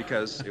did,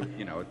 because it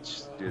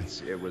was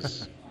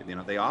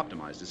they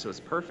optimized it, so it's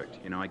perfect.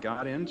 I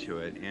got into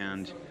it,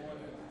 and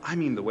I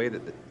mean, the way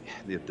that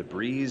the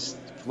breeze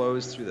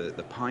flows through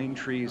the pine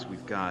trees,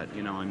 we've got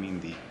the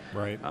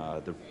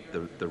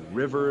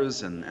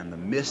rivers and the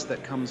mist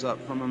that comes up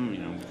from them.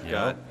 We've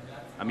got.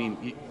 I mean,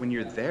 when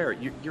you're there,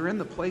 you're in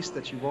the place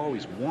that you've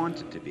always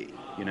wanted to be,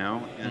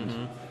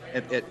 and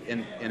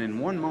and in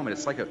one moment,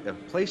 it's like a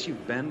place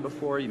you've been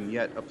before, and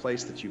yet a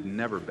place that you've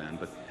never been,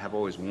 but have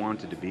always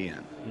wanted to be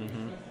in.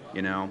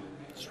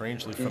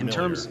 Strangely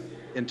familiar.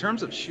 In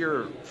terms of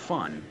sheer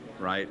fun,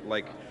 right?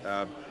 Like,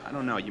 I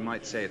don't know, you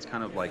might say it's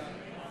kind of like,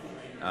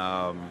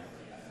 I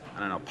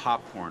don't know,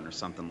 popcorn or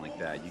something like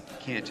that. You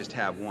can't just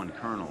have one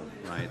kernel,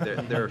 right?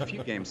 There are a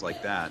few games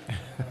like that.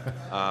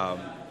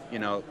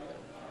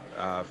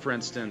 For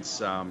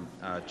instance,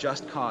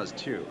 Just Cause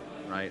 2,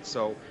 right?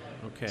 So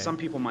some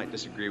people might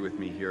disagree with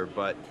me here,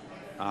 but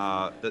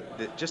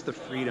just the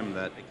freedom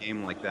that a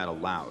game like that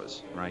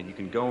allows, right? You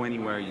can go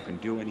anywhere, you can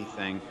do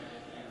anything,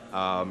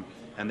 and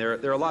there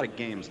are a lot of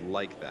games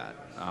like that.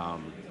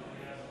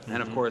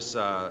 And of course,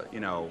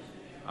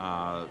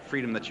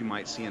 freedom that you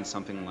might see in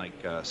something like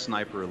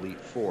Sniper Elite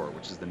 4,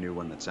 which is the new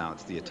one that's out.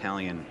 It's the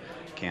Italian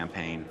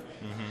campaign.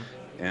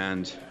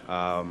 And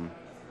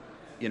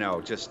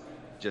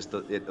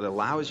it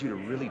allows you to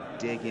really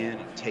dig in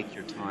and take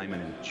your time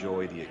and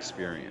enjoy the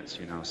experience,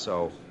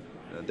 so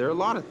there are a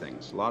lot of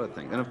things.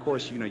 And of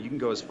course, you can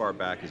go as far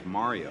back as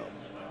Mario,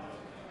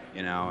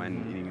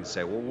 and you can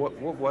say, well,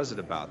 what was it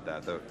about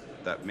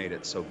that made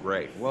it so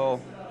great? Well,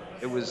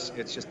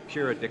 it's just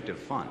pure addictive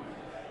fun.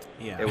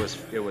 Yeah.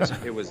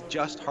 It was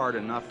just hard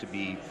enough to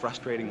be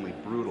frustratingly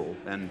brutal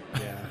and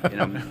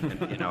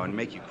and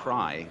make you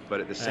cry, but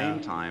at the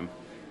same time,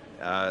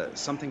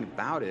 something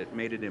about it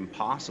made it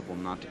impossible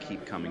not to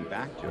keep coming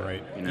back to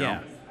it.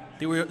 Yeah,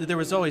 there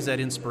was always that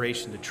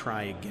inspiration to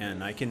try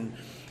again. I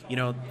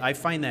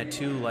find that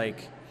too.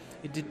 Like,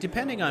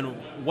 depending on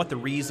what the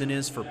reason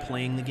is for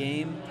playing the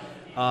game.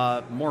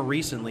 More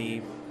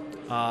recently,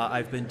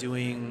 I've been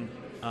doing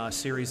a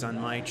series on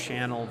my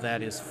channel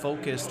that is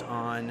focused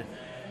on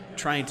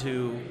trying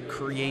to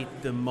create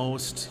the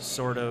most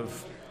sort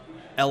of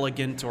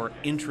elegant or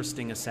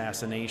interesting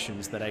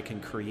assassinations that I can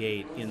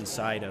create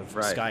inside of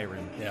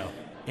Skyrim. Yeah.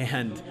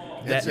 And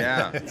that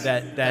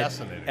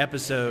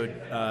episode,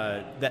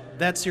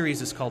 that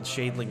series is called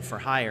Shadling for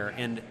Hire,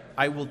 and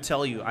I will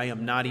tell you, I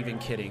am not even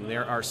kidding.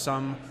 There are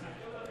some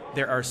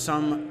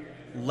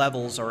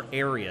levels or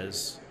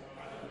areas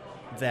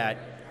that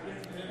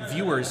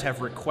viewers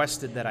have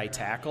requested that I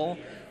tackle,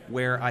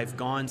 where I've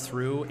gone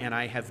through and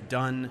I have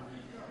done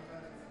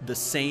the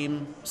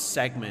same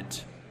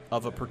segment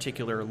of a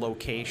particular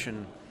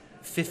location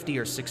 50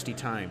 or 60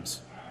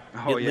 times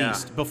at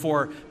least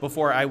before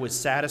I was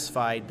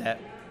satisfied that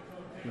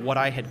what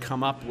I had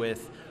come up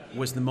with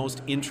was the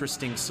most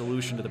interesting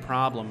solution to the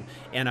problem,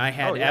 and I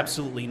had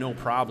absolutely no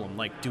problem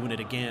like doing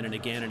it again and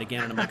again and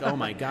again, and I'm like, oh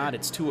my god,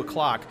 it's 2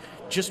 o'clock,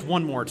 just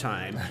one more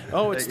time.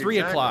 Oh, it's 3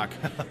 o'clock.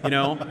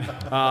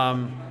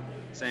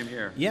 Same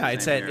here. Yeah,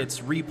 it's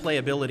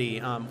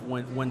replayability.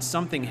 When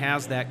something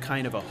has that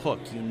kind of a hook,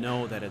 you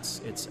know that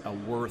it's a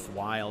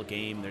worthwhile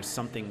game. There's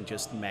something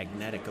just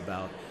magnetic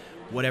about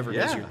whatever it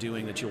is you're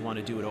doing that you'll want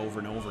to do it over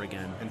and over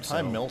again. And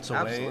time melts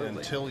away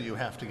until you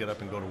have to get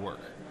up and go to work.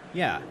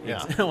 Yeah.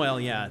 Well,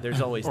 yeah. There's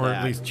always or that. Or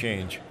at least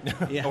change.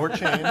 Yeah. Or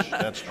change.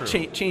 That's true.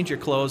 Change your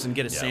clothes and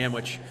get a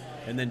sandwich,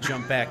 and then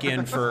jump back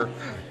in for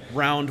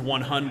round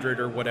 100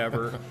 or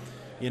whatever.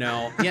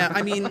 Yeah,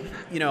 I mean,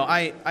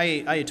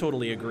 I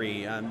totally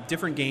agree.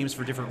 Different games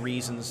for different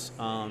reasons.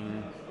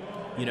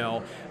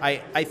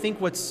 I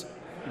think what's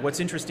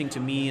interesting to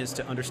me is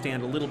to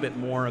understand a little bit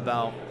more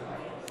about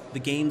the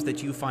games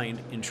that you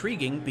find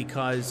intriguing,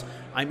 because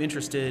I'm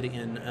interested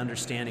in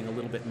understanding a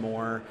little bit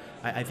more,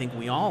 I think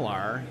we all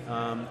are,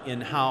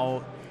 in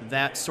how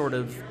that sort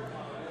of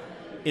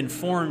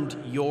informed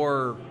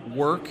your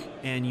work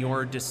and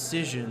your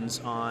decisions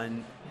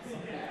on,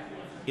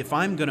 if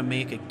I'm going to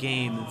make a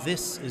game,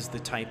 this is the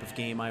type of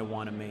game I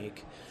want to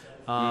make.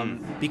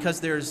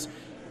 Because there's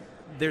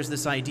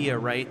this idea,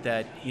 right,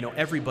 that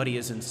everybody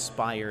is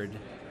inspired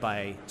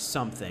by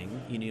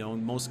something.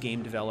 Most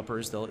game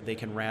developers, they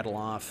can rattle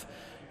off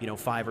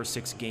 5 or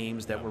 6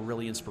 games that were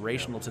really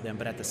inspirational to them,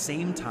 but at the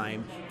same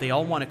time they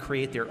all want to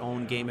create their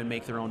own game and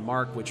make their own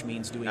mark, which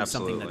means doing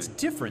something that's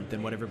different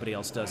than what everybody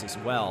else does as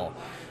well.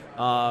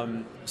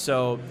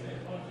 So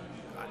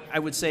I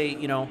would say,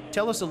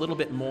 tell us a little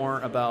bit more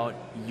about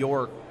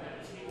your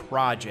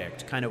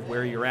project, kind of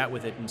where you're at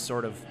with it, and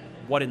sort of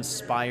what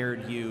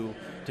inspired you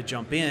to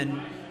jump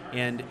in,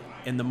 and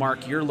the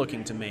mark you're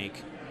looking to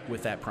make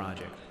with that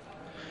project.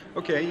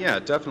 Okay, yeah,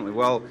 definitely.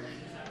 Well,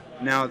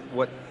 now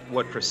what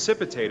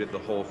precipitated the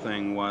whole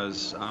thing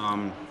was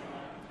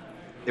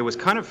it was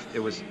kind of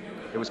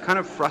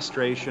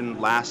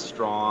frustration, last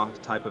straw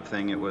type of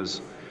thing. It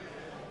was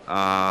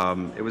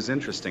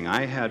interesting.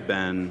 I've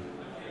been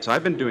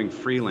doing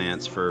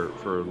freelance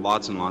for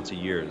lots and lots of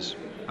years,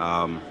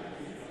 well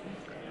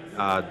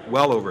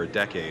over a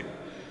decade,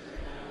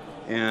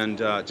 and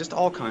just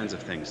all kinds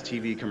of things,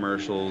 TV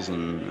commercials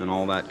and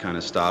all that kind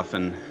of stuff,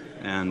 and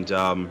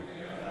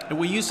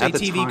when you say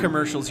TV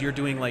commercials, you're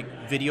doing like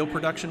video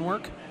production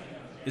work?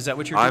 Is that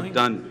what you're doing? I've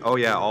done,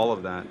 all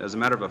of that. As a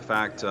matter of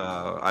fact,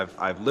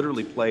 I've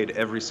literally played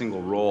every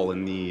single role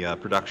in the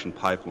production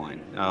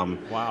pipeline.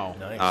 Wow,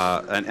 nice.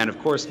 And of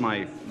course,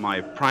 my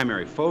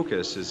primary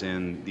focus is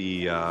in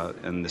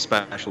the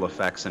special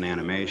effects and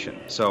animation.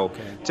 So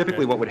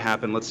typically, what would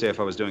happen? Let's say if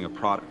I was doing a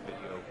product video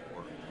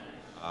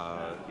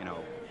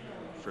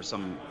for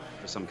some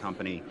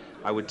company,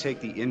 I would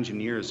take the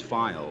engineer's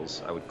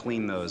files, I would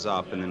clean those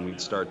up, and then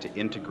we'd start to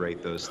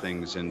integrate those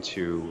things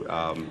into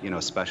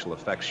special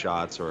effects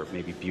shots or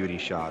maybe beauty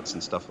shots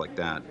and stuff like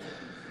that,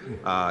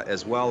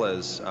 as well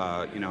as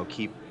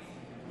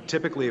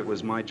typically it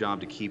was my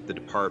job to keep the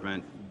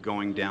department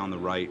going down the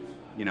right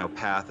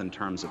path in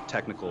terms of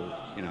technical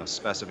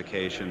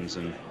specifications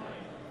and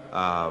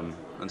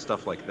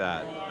stuff like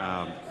that.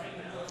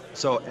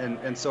 So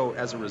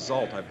as a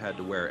result, I've had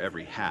to wear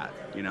every hat,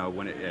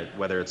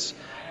 whether it's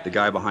the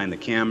guy behind the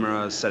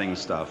camera setting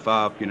stuff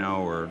up,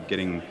 or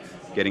getting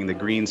getting the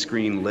green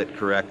screen lit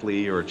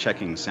correctly, or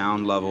checking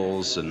sound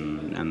levels,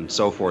 and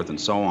so forth and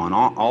so on,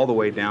 all the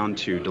way down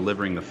to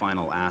delivering the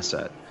final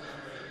asset.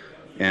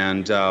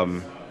 And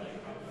so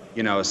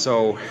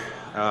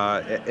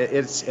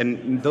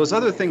and those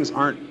other things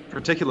aren't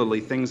particularly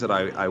things that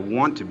I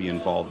want to be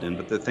involved in,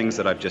 but the things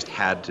that I've just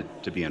had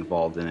to be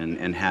involved in,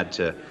 and had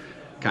to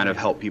kind of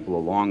help people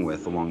along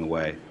the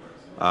way.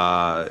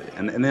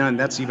 And then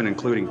that's even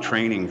including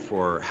training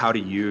for how to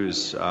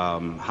use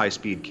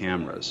high-speed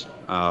cameras.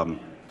 Wow.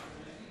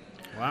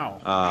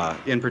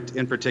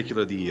 In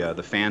particular,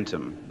 the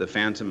Phantom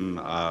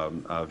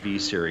V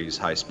series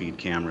high-speed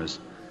cameras.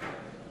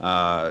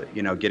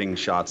 Getting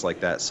shots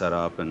like that set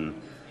up, and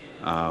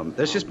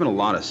there's just been a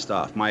lot of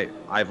stuff.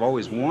 I've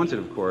always wanted,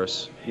 of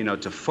course,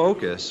 to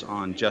focus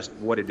on just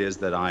what it is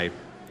that I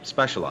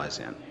specialize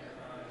in.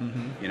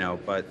 Mm-hmm.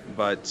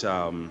 But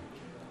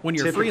when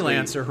you're a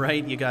freelancer,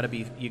 right, you got to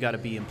be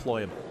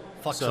employable.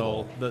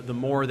 Flexible. So the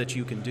more that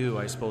you can do,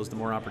 I suppose, the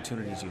more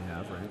opportunities you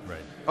have, right?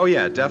 Right. Oh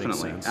yeah,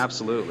 definitely,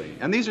 absolutely.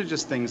 And these are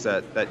just things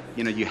that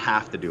you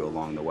have to do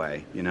along the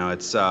way.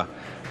 It's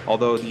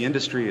although the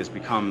industry has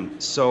become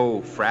so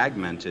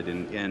fragmented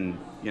in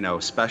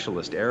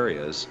specialist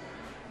areas,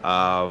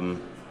 and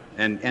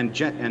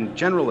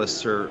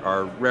generalists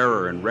are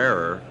rarer and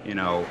rarer.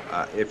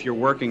 If you're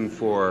working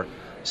for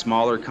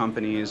smaller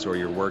companies, or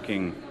you're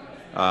working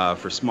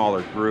for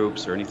smaller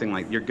groups or anything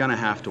like, you're gonna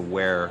have to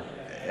wear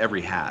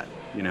every hat,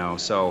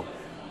 so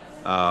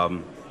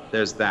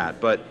there's that.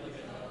 But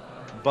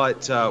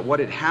what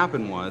had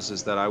happened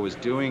is that I was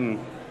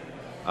doing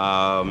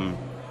some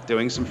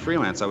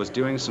freelance. I was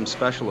doing some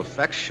special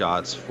effects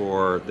shots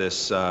for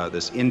this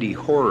indie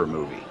horror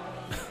movie.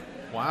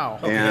 Wow.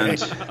 And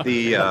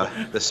the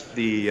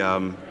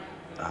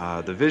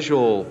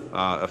visual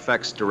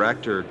effects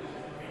director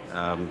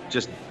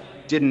just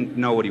didn't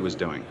know what he was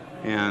doing,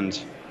 and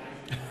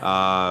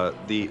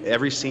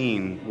every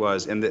scene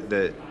was, and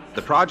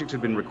the project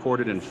had been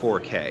recorded in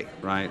 4K,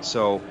 right?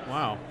 So,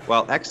 wow.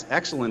 Well,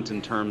 excellent in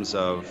terms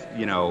of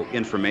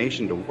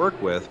information to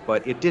work with,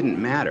 but it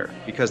didn't matter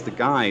because the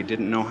guy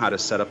didn't know how to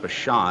set up a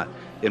shot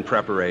in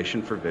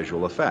preparation for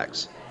visual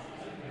effects,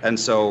 and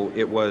so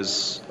it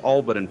was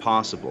all but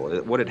impossible.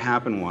 What had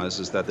happened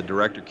is that the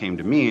director came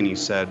to me and he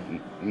said,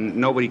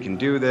 "Nobody can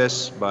do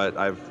this, but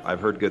I've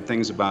heard good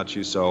things about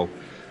you, so."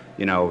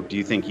 Do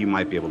you think you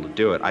might be able to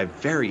do it? I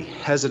very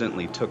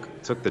hesitantly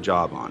took the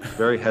job on.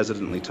 Very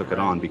hesitantly took it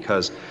on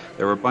because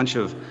there were a bunch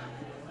of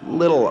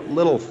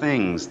little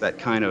things that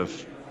kind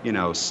of,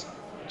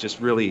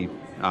 just really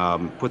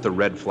put the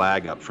red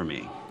flag up for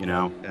me.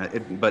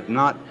 But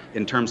not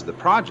in terms of the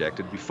project.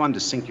 It'd be fun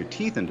to sink your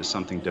teeth into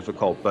something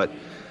difficult, but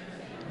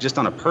just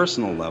on a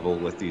personal level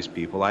with these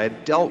people, I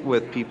had dealt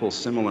with people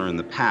similar in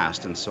the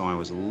past, and so I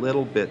was a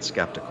little bit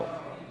skeptical.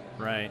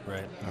 Right. All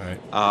right.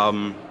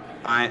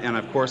 And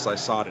of course I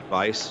sought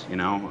advice.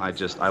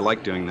 I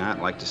like doing that.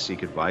 I like to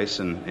seek advice,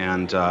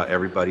 and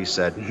everybody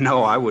said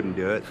no, I wouldn't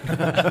do it.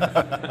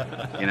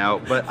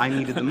 But I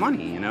needed the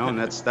money. And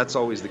that's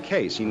always the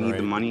case. You need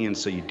the money, and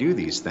so you do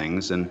these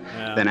things, and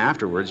then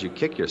afterwards you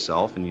kick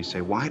yourself and you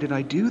say, why did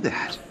I do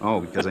that?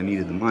 Oh, because I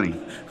needed the money.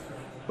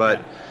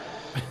 But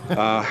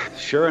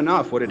sure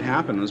enough, what had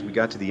happened was we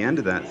got to the end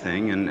of that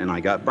thing, and I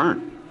got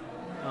burnt.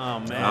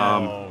 Oh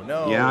man!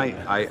 No. Yeah,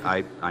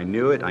 I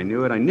knew it,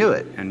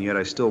 and yet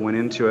I still went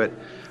into it.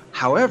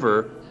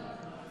 However,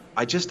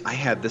 I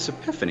had this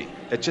epiphany.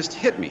 It just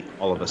hit me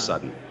all of a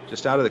sudden,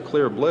 just out of the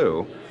clear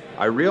blue.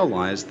 I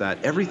realized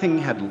that everything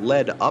had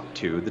led up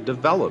to the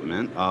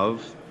development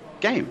of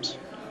games.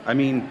 I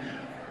mean,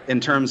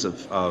 in terms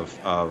of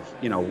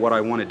what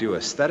I want to do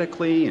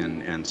aesthetically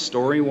and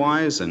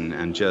story-wise,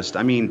 and just,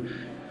 I mean,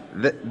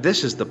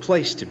 this is the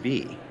place to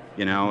be,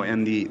 and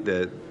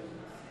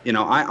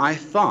I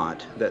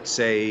thought that,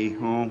 say,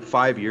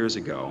 5 years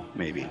ago,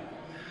 maybe,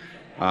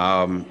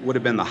 would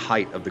have been the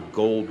height of the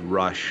gold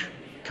rush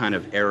kind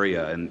of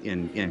area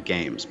in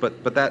games,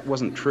 but that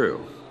wasn't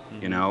true,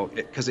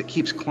 because it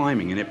keeps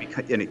climbing, and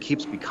it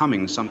keeps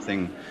becoming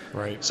something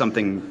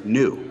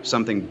new,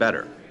 something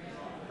better.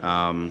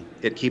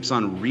 It keeps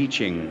on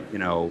reaching,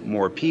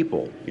 more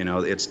people.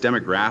 Its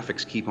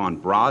demographics keep on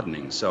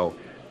broadening. So,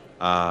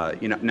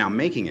 now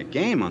making a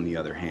game, on the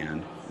other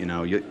hand.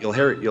 You'll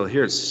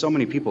hear so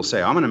many people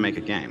say, I'm going to make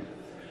a game,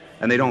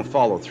 and they don't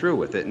follow through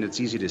with it, and it's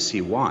easy to see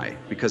why,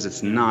 because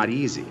it's not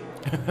easy.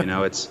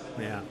 It's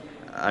yeah.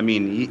 I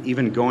mean,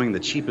 even going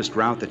the cheapest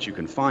route that you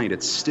can find,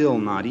 it's still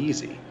not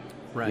easy.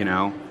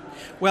 Right.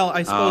 Well,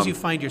 I suppose you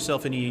find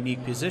yourself in a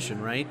unique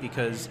position, right?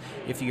 Because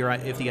if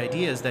the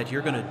idea is that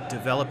you're going to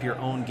develop your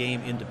own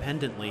game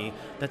independently,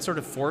 that sort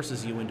of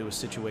forces you into a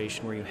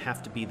situation where you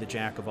have to be the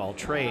jack of all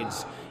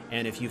trades.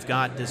 And if you've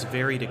got this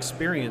varied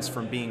experience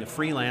from being a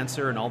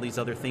freelancer and all these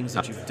other things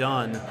that you've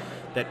done,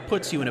 that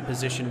puts you in a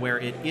position where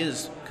it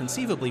is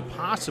conceivably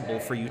possible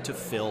for you to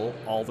fill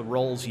all the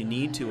roles you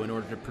need to in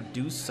order to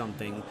produce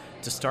something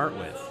to start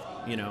with.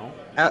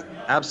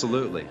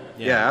 Absolutely.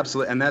 Yeah,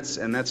 absolutely. And that's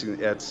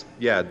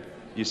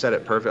You said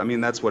it perfect. I mean,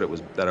 that's what it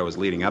was that I was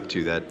leading up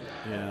to. That,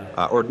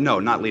 or no,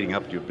 not leading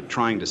up to, but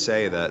trying to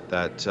say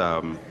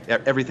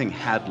that everything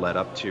had led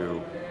up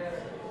to,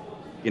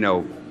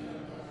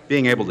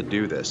 being able to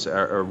do this,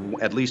 or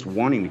at least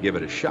wanting to give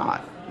it a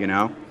shot.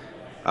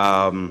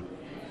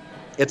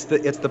 It's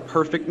the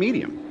perfect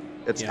medium.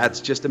 It's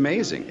just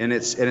amazing, and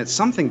it's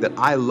something that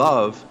I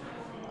love.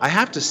 I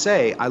have to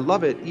say, I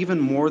love it even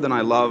more than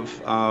I love,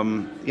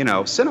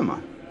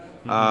 cinema.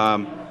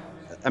 Mm-hmm.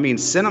 I mean,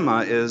 cinema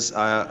is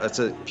it's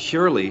a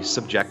purely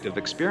subjective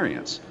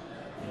experience.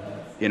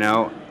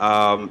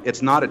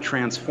 It's not a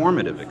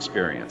transformative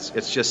experience.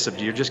 It's just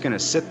you're just going to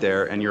sit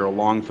there and you're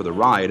along for the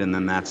ride, and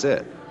then that's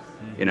it.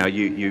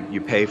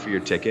 You pay for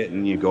your ticket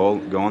and you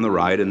go on the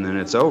ride, and then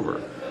it's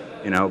over.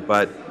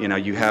 But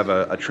you have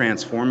a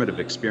transformative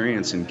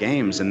experience in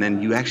games, and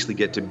then you actually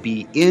get to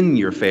be in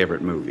your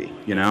favorite movie.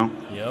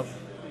 Yep.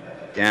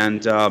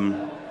 And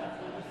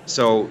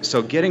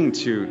so getting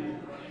to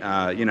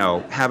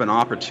have an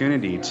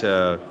opportunity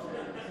to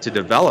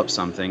develop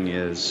something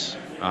is,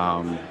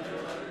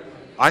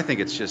 I think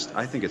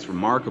it's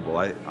remarkable.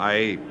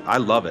 I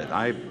love it.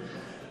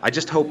 I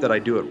just hope that I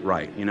do it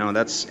right.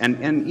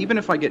 And even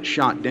if I get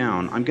shot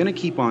down, I'm going to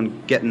keep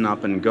on getting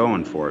up and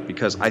going for it,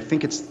 because I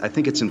think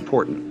it's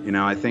important.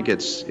 I think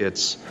it's a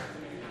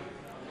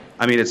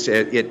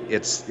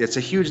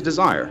huge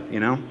desire.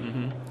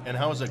 Mm-hmm. And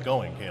how is it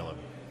going, Caleb?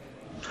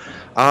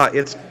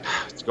 It's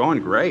going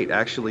great,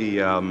 actually.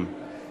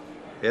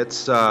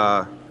 It's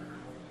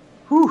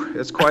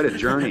quite a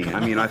journey. I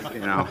mean, I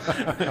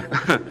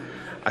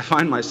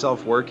find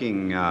myself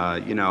working,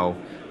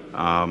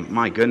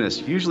 my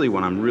goodness, usually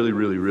when I'm really,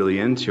 really, really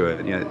into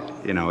it,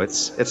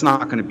 it's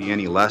not going to be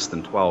any less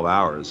than 12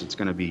 hours. It's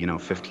going to be,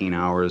 15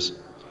 hours.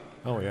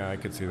 Oh yeah, I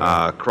could see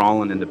that.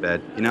 Crawling into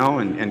bed,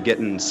 and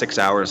getting 6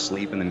 hours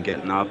sleep, and then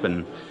getting up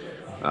and,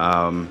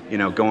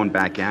 going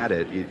back at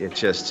it. It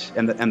just,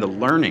 and the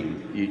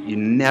learning, you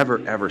never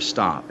ever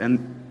stop.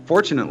 And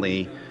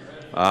fortunately,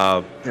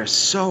 there's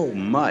so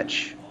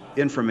much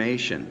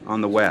information on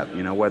the web,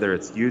 whether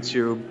it's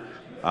YouTube,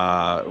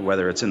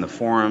 whether it's in the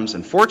forums,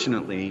 and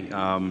fortunately,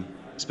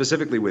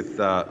 specifically with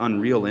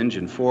Unreal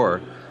Engine 4,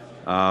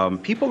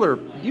 people are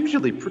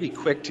usually pretty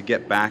quick to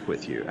get back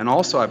with you. And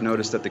also, I've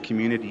noticed that the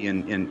community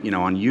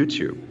on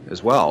YouTube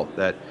as well,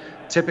 that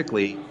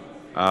typically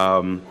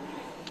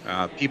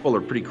people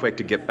are pretty quick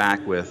to get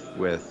back with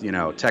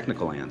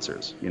technical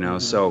answers. Mm-hmm.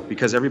 So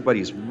because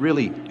everybody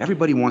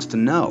wants to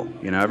know.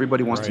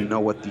 Everybody wants to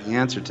know what the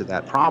answer to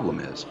that problem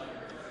is.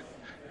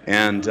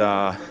 And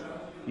so.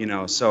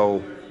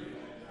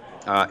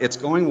 It's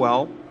going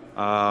well.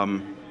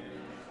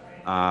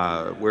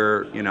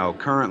 We're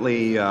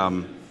currently.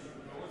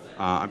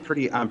 I'm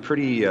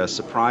pretty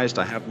surprised.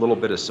 I have a little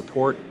bit of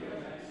support.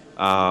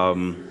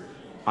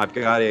 I've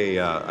got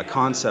a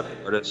concept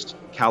artist,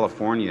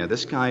 California.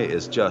 This guy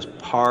is just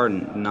par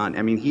none.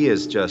 I mean,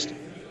 he's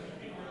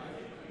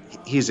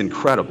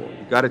incredible.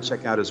 You've got to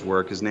check out his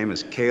work. His name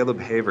is Caleb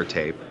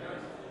Merrick.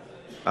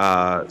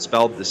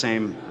 Spelled the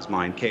same as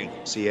mine,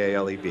 Caleb,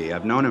 C-A-L-E-B.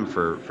 I've known him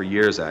for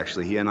years,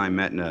 actually. He and I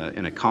met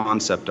in a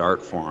concept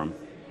art forum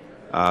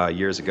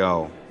years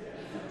ago.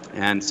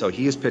 And so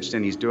he has pitched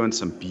in. He's doing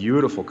some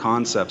beautiful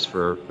concepts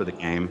for the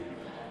game.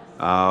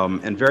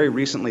 And very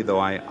recently, though,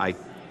 I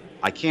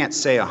can't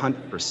say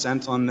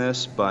 100% on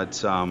this,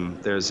 but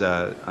there's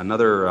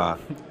another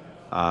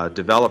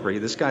developer.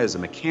 This guy is a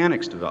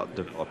mechanics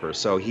developer.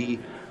 So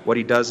what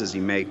he does is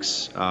he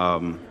makes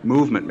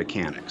movement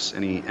mechanics,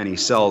 and he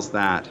sells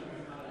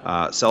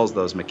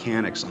those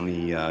mechanics on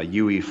the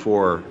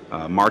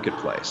UE4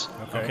 marketplace.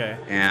 Okay.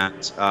 And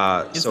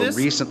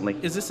recently,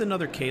 is this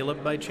another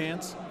Caleb by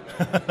chance?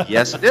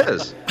 Yes, it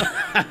is.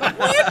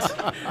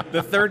 What?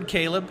 The third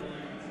Caleb?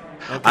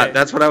 Okay.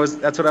 That's what I was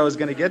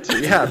going to get to.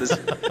 Yeah,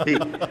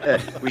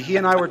 he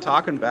and I were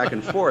talking back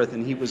and forth,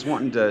 and he was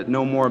wanting to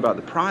know more about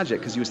the project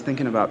because he was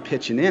thinking about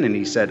pitching in, and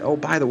he said, "Oh,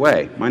 by the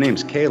way, my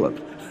name's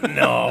Caleb."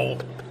 No.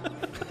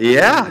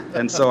 Yeah,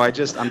 and so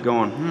I'm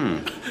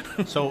going,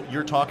 So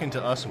you're talking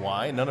to us?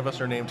 Why? None of us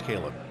are named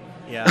Caleb.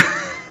 Yeah.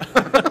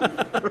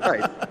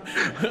 Right.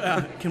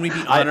 Can we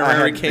be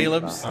honorary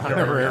Calebs?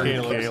 Honorary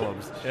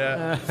Calebs.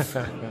 Yeah.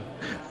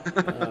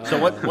 So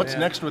what's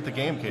next with the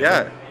game, Caleb?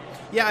 Yeah.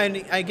 Yeah,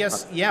 and I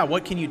guess,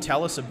 what can you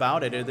tell us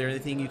about it? Are there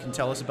anything you can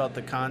tell us about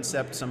the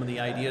concept, some of the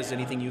ideas,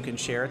 anything you can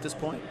share at this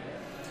point?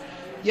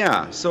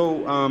 Yeah,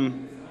 so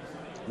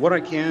what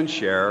I can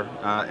share,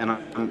 and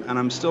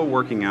I'm still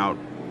working out,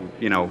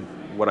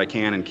 what I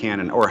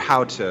can or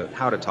how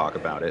to talk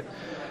about it.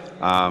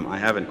 I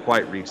haven't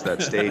quite reached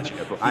that stage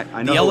yet. But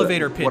I know the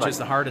elevator pitch is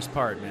the hardest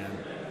part, man.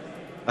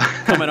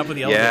 Coming up with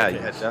the elevator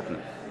pitch. Yeah,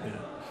 definitely.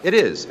 It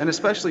is, and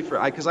especially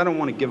because I don't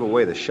want to give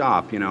away the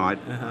shop.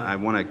 I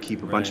want to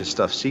keep a bunch of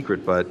stuff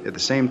secret, but at the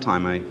same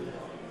time,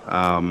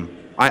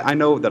 I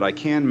know that I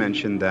can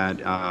mention that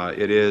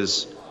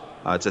it's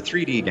a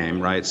 3D game,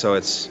 right? So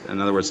it's,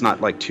 in other words, not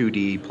like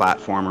 2D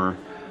platformer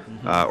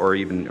or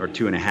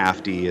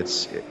 2.5D.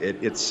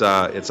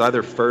 It's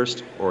either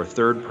first or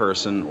third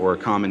person or a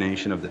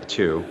combination of the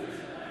two.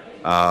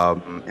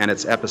 and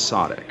it's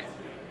episodic.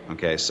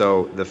 Okay,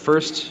 so the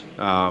first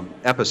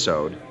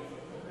episode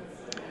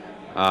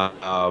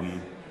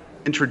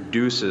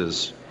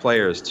introduces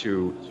players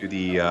to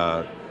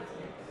the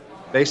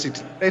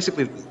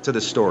basically to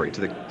the story,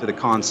 to the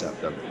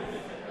concept of it.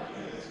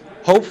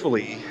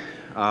 Hopefully,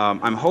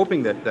 I'm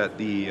hoping that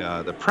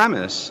the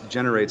premise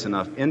generates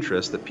enough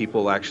interest that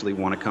people actually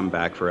want to come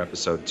back for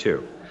episode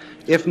 2.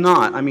 If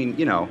not, I mean,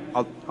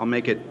 I'll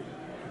make it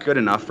good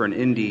enough for an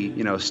indie,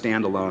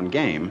 standalone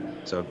game.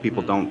 So if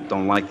people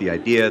don't like the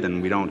idea,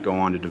 then we don't go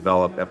on to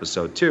develop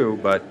episode 2.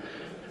 But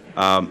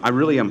I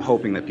really am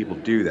hoping that people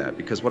do that,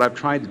 because what I've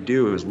tried to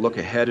do is look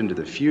ahead into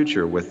the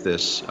future with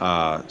this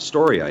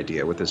story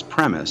idea, with this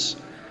premise,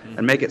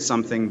 and make it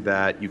something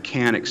that you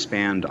can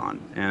expand on,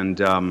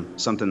 and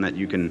something that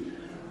you can,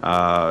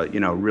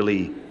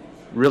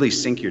 really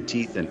sink your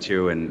teeth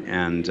into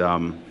and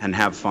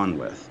have fun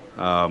with.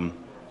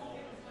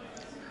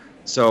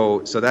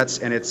 So that's,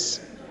 and it's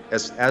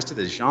as to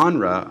the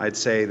genre, I'd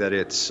say that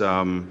it's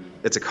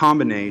a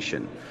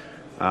combination.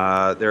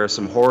 There are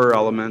some horror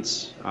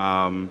elements.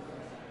 I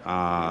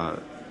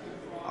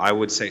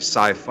would say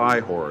sci-fi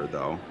horror,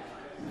 though.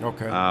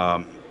 Okay.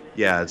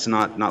 Yeah, it's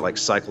not like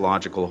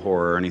psychological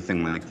horror or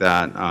anything like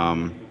that.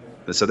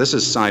 So this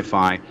is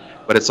sci-fi,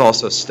 but it's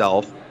also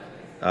stealth.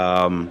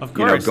 Of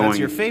course, that's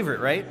your favorite,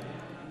 right?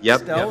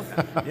 Yep. Stealth?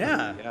 Yep.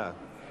 Yeah. Yeah.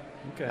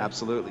 Okay.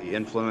 Absolutely.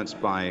 Influenced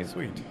by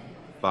Sweet.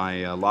 by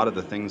a lot of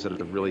the things that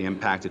have really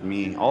impacted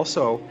me.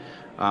 Also,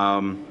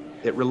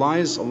 it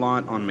relies a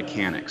lot on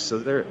mechanics. So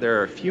there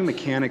are a few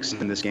mechanics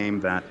in this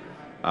game that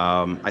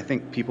I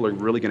think people are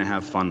really going to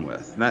have fun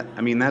with.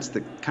 That's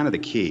the kind of the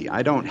key.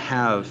 I don't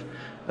have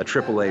a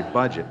AAA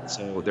budget,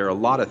 so there are a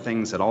lot of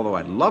things that, although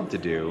I'd love to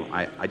do,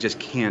 I just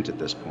can't at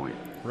this point.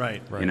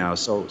 Right.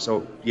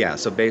 So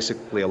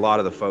basically a lot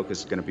of the focus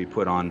is going to be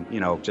put on,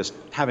 just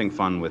having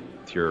fun with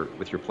your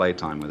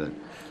playtime with it.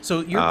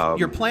 So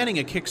you're planning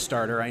a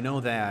Kickstarter. I know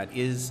that.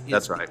 Is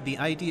That's right. The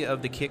idea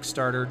of the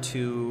Kickstarter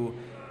to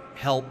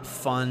help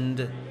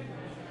fund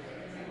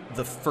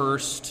the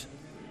first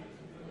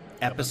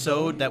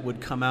episode that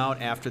would come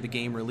out after the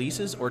game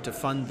releases, or to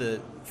fund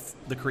the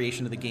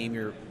creation of the game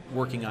you're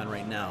working on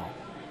right now?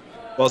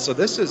 Well, so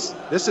this is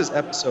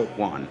episode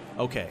 1.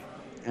 Okay.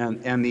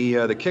 And the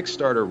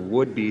Kickstarter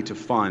would be to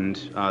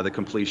fund the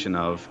completion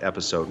of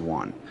episode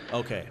 1.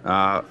 Okay.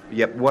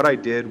 What I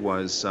did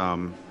was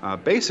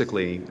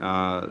basically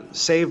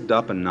saved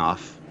up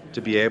enough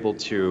to be able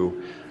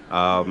to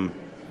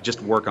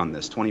just work on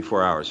this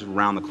 24 hours,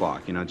 around the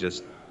clock.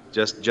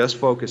 Just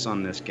focus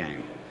on this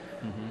game.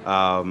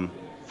 Mm-hmm.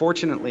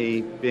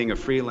 Fortunately, being a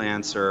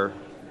freelancer,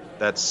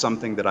 that's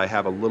something that I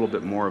have a little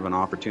bit more of an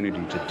opportunity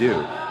to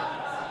do.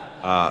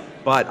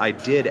 But I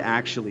did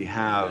actually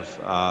have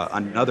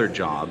another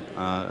job,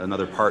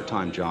 another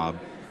part-time job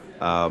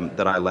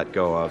that I let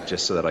go of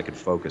just so that I could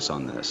focus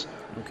on this.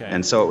 Okay.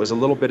 And so it was a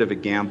little bit of a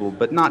gamble,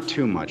 but not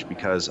too much,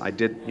 because I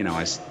did,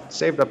 I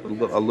saved up a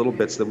little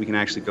bit so that we can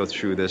actually go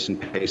through this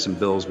and pay some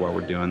bills while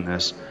we're doing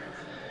this.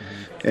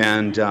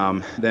 And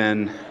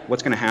then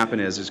what's going to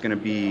happen is there's going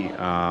to be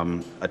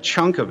a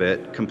chunk of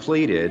it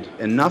completed,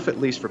 enough at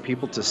least for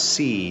people to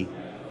see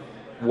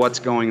what's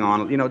going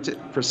on,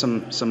 for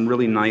some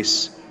really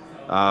nice,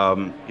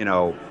 previews,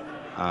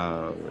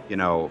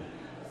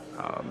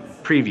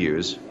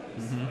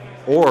 mm-hmm.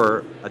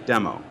 or a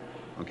demo.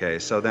 Okay,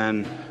 so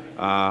then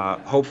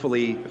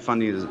hopefully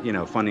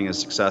funding is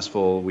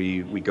successful.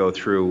 We go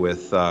through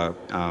with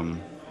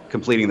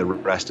completing the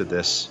rest of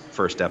this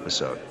first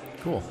episode.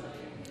 Cool.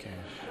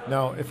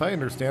 Now, if I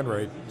understand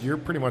right, you're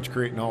pretty much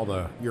creating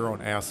all your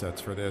own assets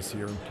for this.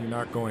 You're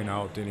not going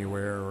out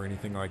anywhere or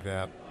anything like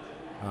that.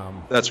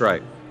 That's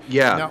right.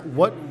 Yeah. Now,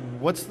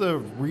 what's the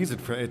reason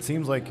for it? It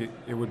seems like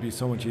it would be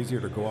so much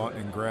easier to go out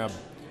and grab,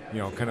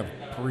 kind of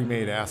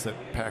pre-made asset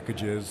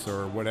packages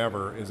or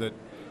whatever. Is it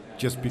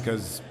just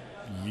because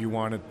you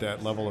wanted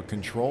that level of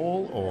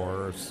control,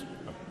 or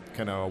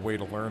kind of a way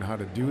to learn how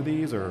to do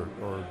these, or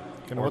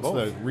kind of what's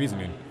both. the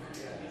reasoning?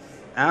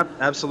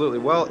 Absolutely.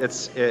 Well,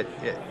 it's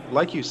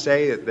like you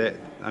say, that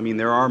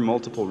there are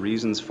multiple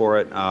reasons for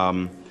it.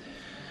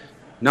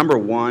 Number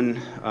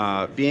one,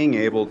 being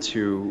able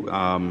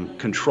to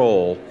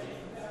control,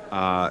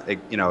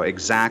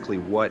 exactly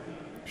what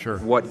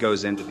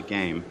goes into the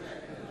game,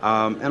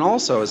 and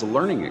also as a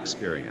learning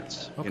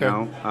experience.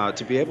 Okay.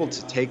 To be able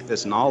to take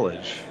this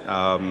knowledge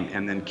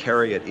and then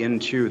carry it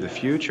into the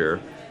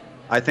future,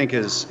 I think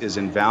is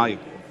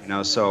invaluable.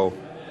 So.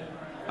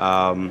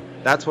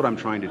 That's what I'm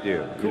trying to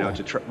do, Cool.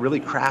 To really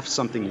craft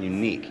something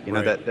unique,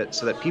 Right. that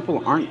so that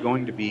people aren't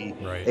going to be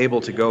Right.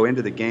 able to go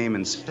into the game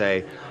and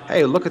say,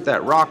 hey, look at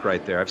that rock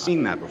right there. I've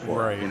seen that before,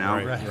 Right.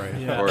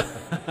 Yeah. or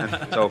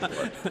and so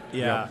forth.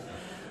 Yeah.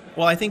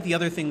 Well, I think the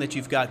other thing that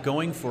you've got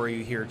going for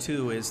you here,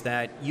 too, is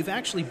that you've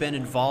actually been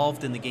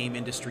involved in the game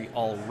industry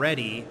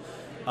already,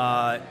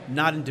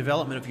 not in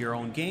development of your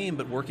own game,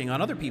 but working on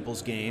other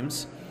people's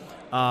games.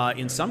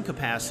 in some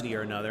capacity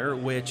or another,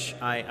 which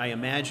I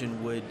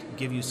imagine would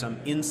give you some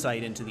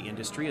insight into the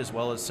industry as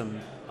well as some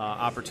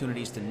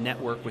opportunities to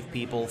network with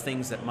people,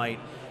 things that might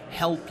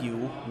help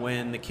you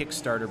when the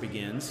Kickstarter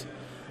begins.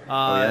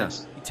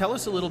 Yes. Tell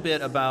us a little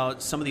bit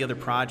about some of the other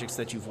projects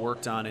that you've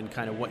worked on and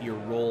kind of what your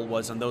role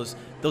was on those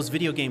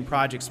video game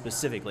projects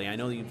specifically. I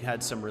know you've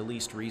had some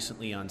released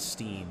recently on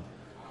Steam.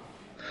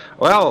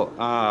 Well,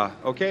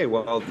 okay,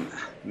 well,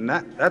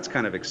 that's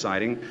kind of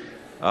exciting.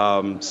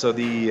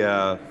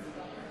 So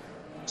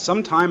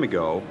some time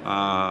ago,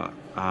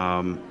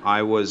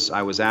 I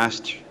was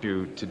asked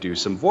to do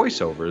some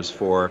voiceovers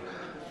for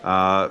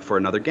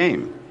another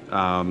game,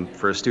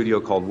 for a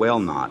studio called Whale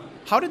Knot.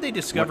 How did they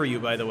discover you,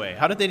 by the way?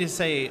 How did they just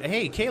say,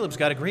 hey, Caleb's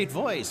got a great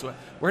voice?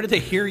 Where did they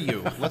hear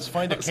you? Let's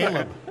find a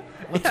Caleb.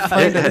 Let's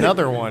find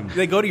another one. Did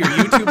they go to your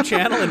YouTube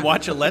channel and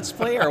watch a Let's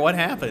Play, or what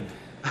happened?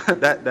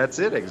 That's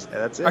it.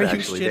 That's it. Are you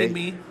actually. shitting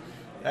me?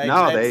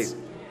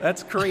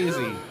 That's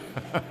crazy.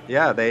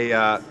 Yeah, they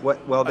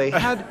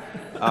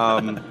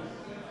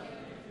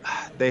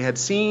they had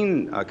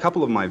seen a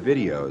couple of my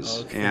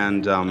videos, okay.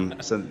 and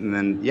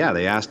then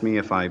they asked me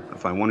if I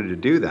wanted to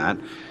do that,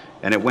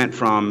 and it went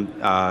from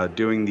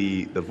doing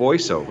the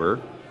voiceover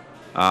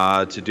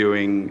to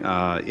doing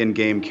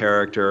in-game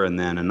character, and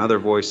then another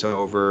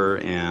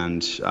voiceover,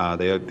 and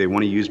they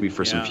want to use me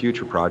for some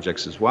future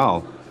projects as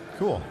well.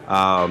 Cool.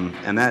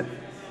 And that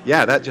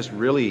just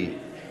really,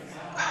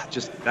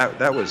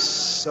 that was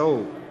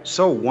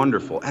so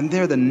wonderful. And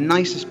they're the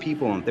nicest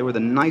people, and they were the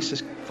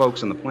nicest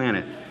folks on the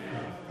planet.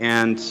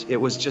 And it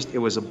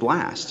was a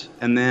blast.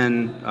 And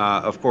then,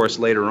 of course,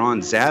 later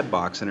on,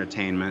 Zadbox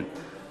Entertainment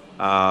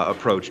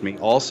approached me,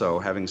 also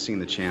having seen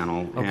the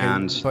channel,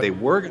 and they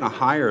were going to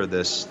hire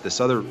this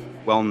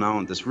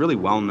really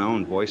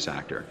well-known voice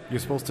actor. You're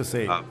supposed to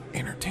say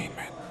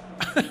entertainment.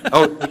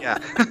 Oh yeah.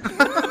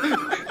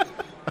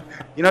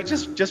 You know,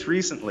 just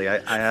recently,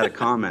 I had a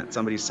comment.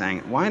 Somebody saying,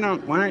 "Why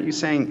aren't you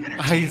saying?"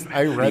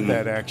 I read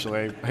that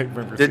actually. I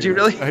remember. Did you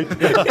really? I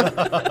did.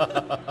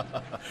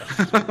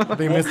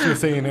 They missed you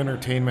saying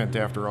entertainment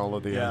after all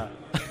of the. Yeah.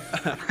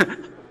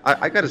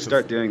 I got to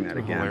start doing that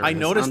again. hilarious. I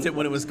noticed it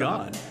when it was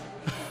gone.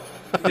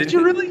 Did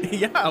you really?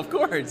 Yeah, of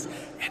course.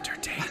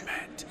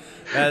 Entertainment.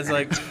 I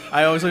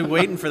was like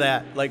waiting for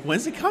that. Like,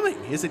 when's it coming?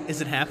 Is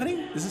it happening?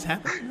 Is this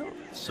happening? No.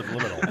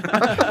 Subliminal.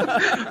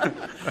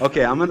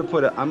 Okay, I'm gonna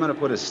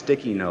put a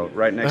sticky note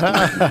right next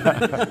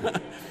to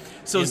it.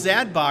 So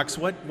Zadbox,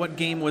 what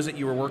game was it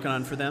you were working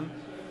on for them?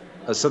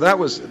 So that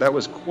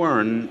was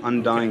Quern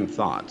Undying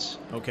Thoughts.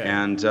 Okay.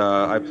 And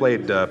I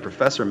played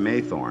Professor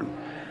Maythorn.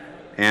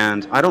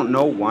 And I don't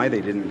know why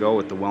they didn't go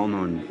with the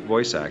well-known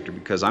voice actor,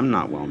 because I'm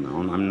not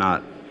well-known. I'm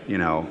not,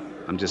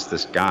 I'm just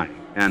this guy.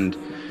 And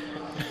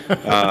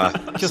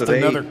just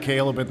another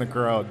Caleb in the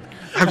crowd.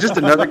 I'm just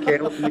another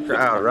Caleb in the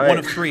crowd, right? One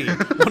of three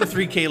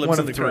Calebs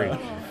in the crowd.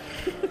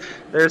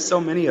 There's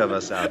so many of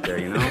us out there,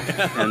 And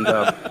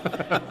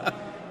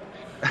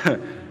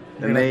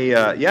and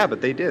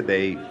but they did.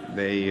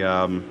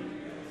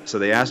 So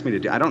they asked me to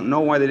do. I don't know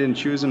why they didn't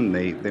choose him.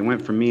 They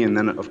went for me, and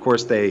then of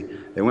course they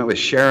went with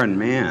Sharon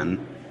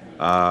Mann,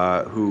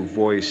 who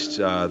voiced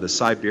the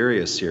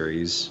Siberia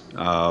series,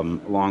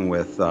 along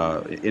with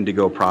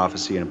Indigo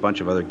Prophecy and a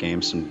bunch of other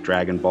games, some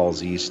Dragon Ball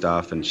Z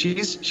stuff, and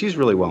she's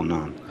really well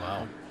known.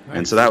 Wow. Nice.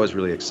 And so that was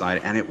really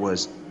exciting, and it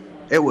was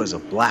a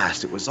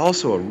blast. It was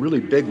also a really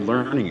big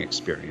learning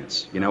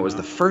experience. It was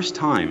the first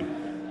time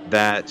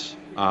that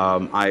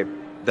I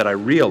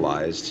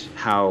realized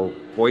how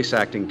voice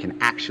acting can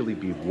actually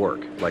be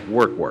work. Right.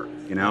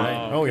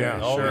 Oh yeah,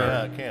 oh, sure.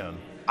 Yeah, it can.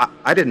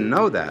 I didn't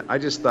know that. I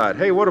just thought,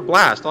 hey, what a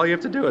blast. All you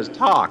have to do is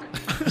talk.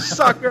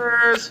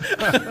 Suckers!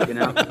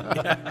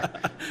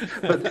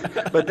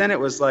 But then it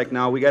was like,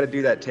 no, we got to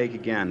do that take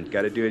again.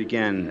 Got to do it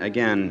again.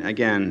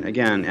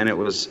 And it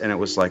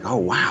was like, oh,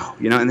 wow.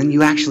 And then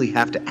you actually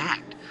have to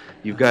act.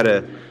 You've got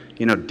to,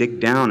 dig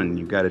down, and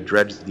you've got to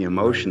dredge the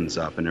emotions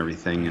up and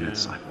everything. And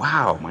it's like,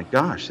 wow, my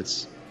gosh,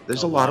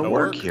 there's a lot of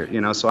work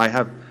here. So I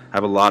have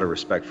a lot of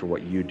respect for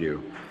what you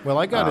do. Well,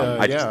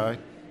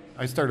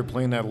 I started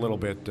playing that a little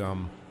bit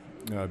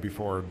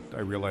before I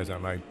realized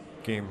that my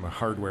game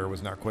hardware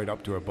was not quite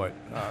up to it, but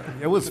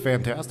it was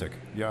fantastic.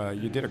 Yeah,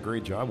 you did a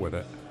great job with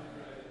it.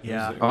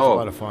 Yeah. It was a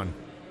lot of fun.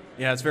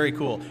 Yeah, it's very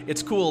cool.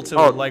 It's cool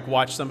to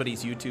watch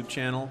somebody's YouTube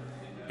channel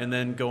and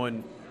then go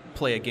and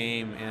play a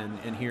game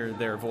and hear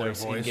their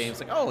voice in game. It's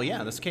like, oh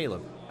yeah, that's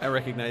Caleb. I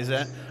recognize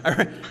that.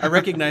 I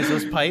recognize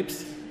those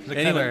pipes.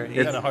 Anywhere.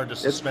 It's kind of hard to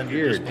suspend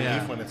your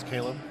disbelief when it's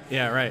Caleb.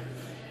 Yeah, right.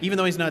 Even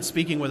though he's not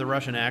speaking with a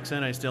Russian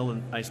accent, I still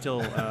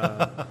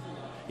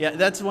yeah,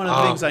 that's one of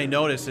the things I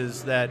notice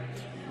is that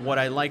what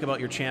I like about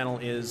your channel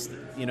is,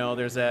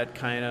 there's that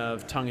kind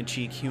of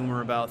tongue-in-cheek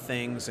humor about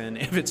things, and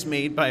if it's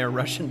made by a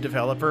Russian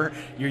developer,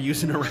 you're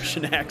using a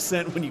Russian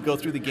accent when you go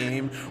through the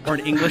game, or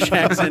an English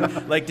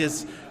accent. Like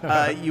this,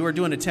 you were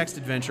doing a text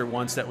adventure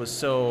once that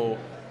was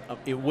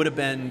it would have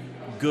been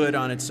good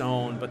on its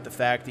own, but the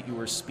fact that you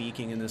were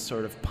speaking in this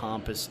sort of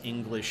pompous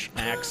English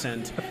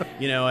accent,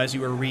 as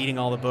you were reading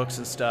all the books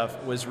and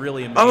stuff, was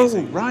really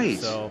amazing. Oh, right.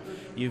 So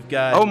you've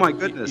got, oh my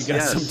goodness, you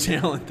got yes. some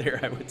talent there,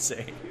 I would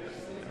say.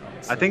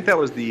 I think that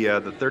was the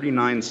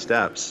 39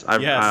 steps.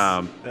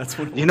 Yes, that's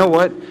what. You know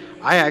what?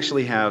 I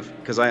actually have,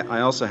 because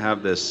I also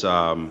have this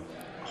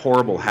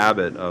horrible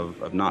habit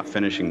of not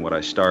finishing what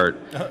I start,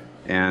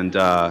 and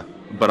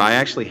but I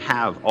actually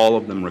have all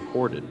of them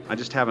recorded. I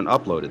just haven't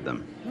uploaded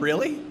them.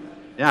 Really?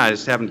 Yeah, I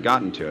just haven't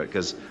gotten to it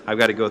because I've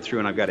got to go through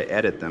and I've got to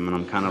edit them, and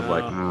I'm kind of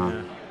like,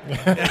 I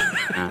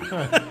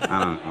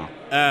don't know.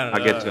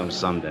 I'll get to them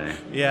someday.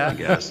 Yeah, I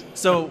guess.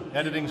 So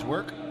editing's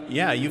work.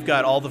 Yeah, you've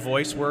got all the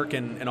voice work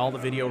and all the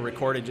video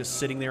recorded just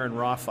sitting there in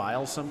raw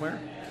files somewhere?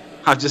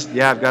 I've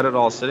got it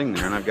all sitting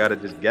there, and I've got to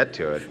just get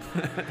to it.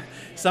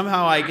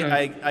 Somehow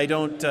I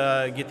don't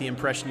get the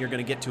impression you're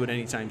going to get to it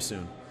anytime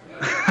soon.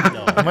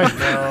 No. Might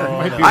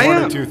be I one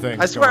am. or two things.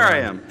 I swear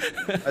going I on.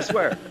 am. I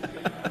swear.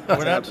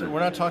 We're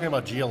not talking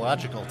about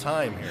geological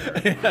time here.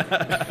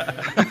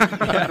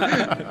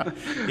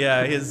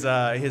 Yeah,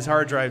 his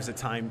hard drive's a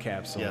time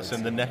capsule. Yes,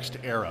 in the next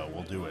era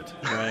we'll do it.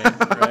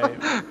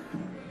 Right.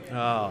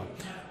 Oh,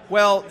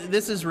 well,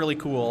 this is really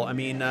cool. I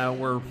mean,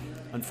 we're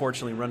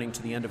unfortunately running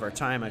to the end of our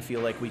time. I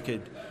feel like we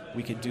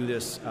could do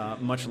this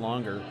much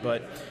longer,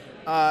 but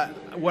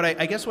what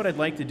I guess what I'd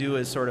like to do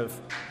is sort of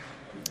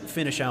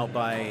finish out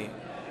by,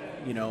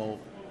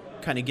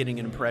 kind of getting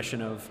an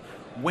impression of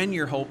when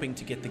you're hoping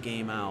to get the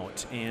game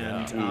out,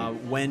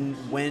 and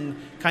when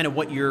kind of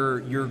what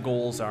your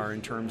goals are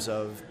in terms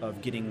of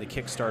getting the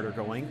Kickstarter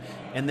going,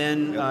 and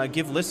then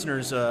give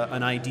listeners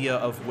an idea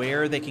of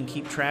where they can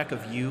keep track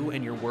of you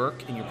and your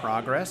work and your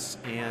progress,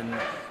 and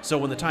so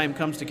when the time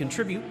comes to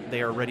contribute,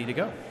 they are ready to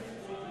go.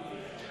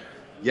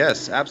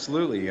 Yes,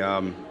 absolutely.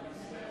 As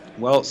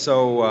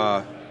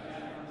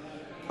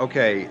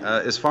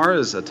far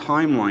as a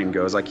timeline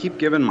goes, I keep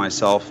giving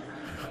myself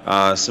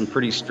some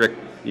pretty strict,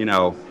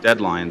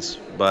 deadlines,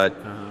 but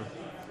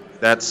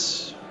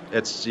it's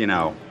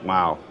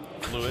wow.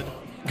 Fluid.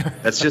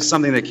 That's just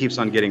something that keeps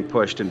on getting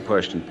pushed and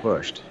pushed and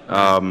pushed.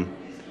 Of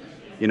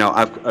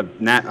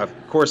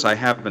course, I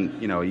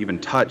haven't, even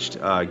touched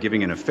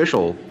giving an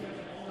official,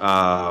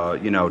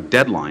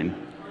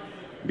 deadline,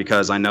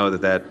 because I know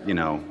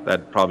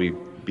that'd probably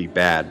be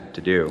bad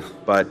to do.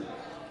 But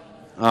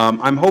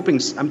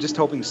I'm just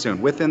hoping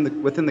soon, within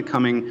the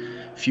coming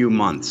few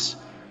months.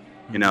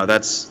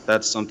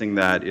 That's something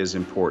that is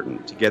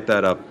important, to get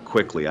that up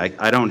quickly.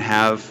 I don't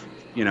have,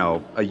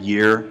 a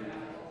year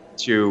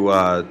to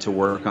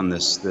work on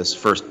this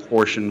first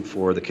portion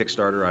for the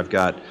Kickstarter. I've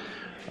got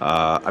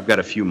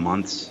a few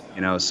months,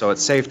 so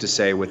it's safe to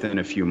say within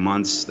a few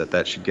months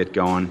that should get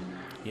going.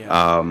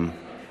 Yeah.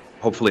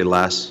 Hopefully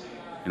less,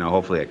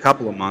 hopefully a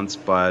couple of months,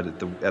 but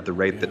at the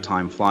rate that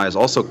time flies.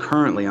 Also,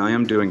 currently I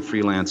am doing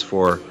freelance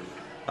for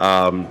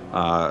a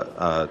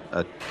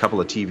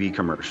couple of TV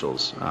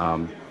commercials.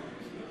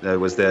 That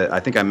was I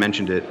think I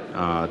mentioned it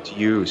to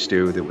you,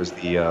 Stu. That was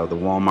the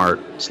Walmart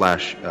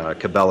 /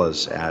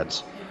 Cabela's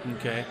ads.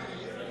 Okay.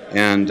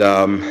 And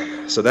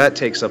so that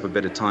takes up a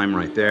bit of time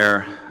right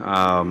there.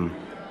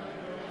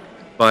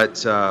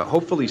 But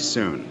hopefully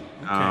soon,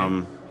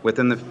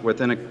 within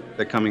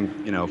the coming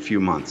coming few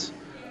months.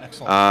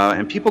 Excellent.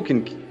 And people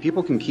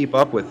can keep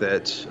up with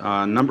it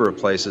a number of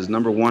places.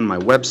 Number one, my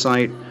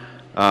website.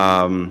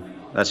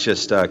 That's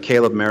just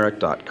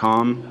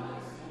calebmerrick.com.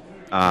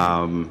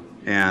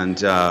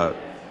 And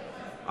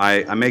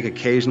I make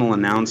occasional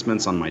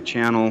announcements on my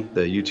channel,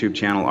 the YouTube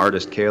channel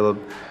Artist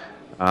Caleb,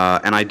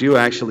 and I do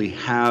actually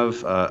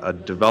have a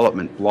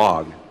development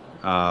blog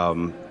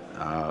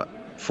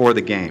for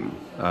the game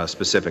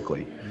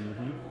specifically,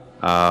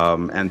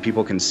 and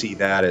people can see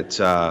that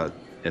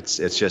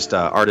it's just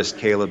Artist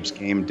Caleb's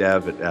Game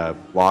Dev at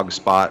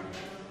Blogspot.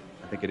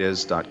 I think it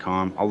is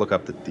 .com. I'll look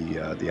up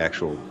the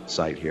actual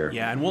site here.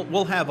 Yeah, and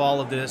we'll have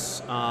all of this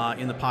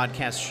in the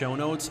podcast show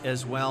notes,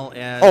 as well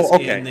as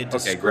in the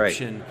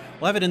description. Great.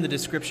 We'll have it in the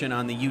description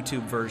on the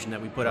YouTube version that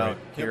we put out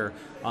here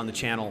on the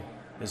channel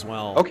as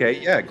well.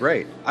 Okay, yeah,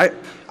 great.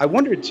 I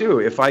wondered too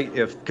if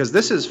because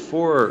this is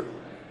for.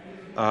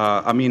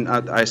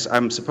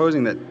 I'm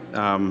supposing that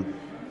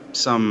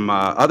some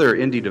other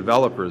indie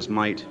developers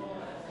might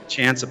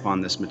chance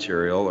upon this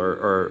material,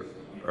 or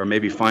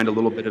maybe find a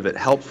little bit of it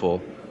helpful.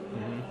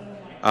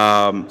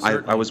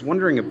 I was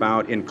wondering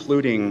about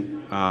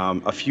including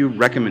a few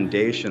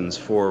recommendations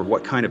for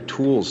what kind of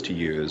tools to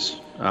use.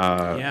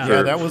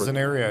 That was an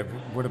area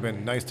would have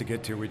been nice to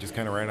get to. We just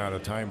kind of ran out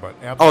of time, but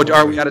absolutely. Oh,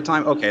 are we out of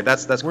time? Okay,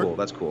 that's cool.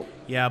 That's cool.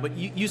 Yeah, but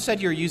you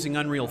said you're using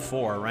Unreal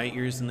 4, right?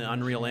 You're using the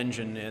Unreal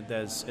Engine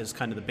as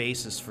kind of the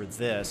basis for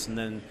this, and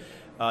then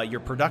your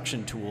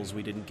production tools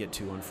we didn't get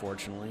to,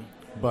 unfortunately.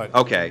 But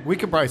we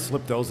could probably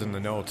slip those in the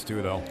notes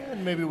too, though.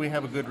 And maybe we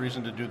have a good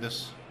reason to do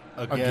this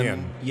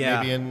again.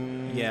 Maybe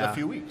in a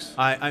few weeks.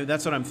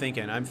 That's what I'm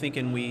thinking. I'm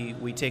thinking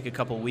we take a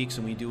couple weeks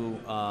and we do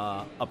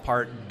a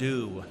part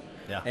two.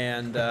 Yeah.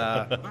 And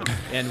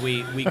and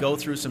we go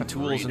through some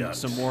tools and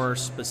some more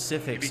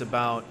specifics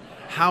about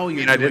how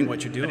you're doing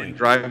what you're I doing. didn't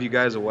drive you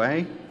guys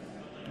away?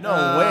 No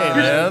way,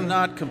 man.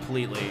 Not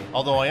completely.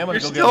 Although I am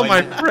going to You're go still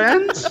my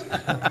friends?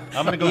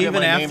 I'm going to go get Even my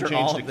name after changed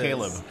all to of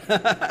Caleb.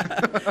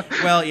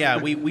 this. Well, yeah,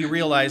 we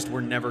realized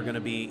we're never going to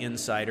be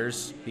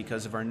insiders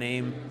because of our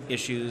name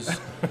issues.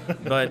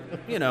 But,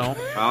 Well,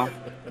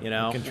 You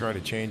can try to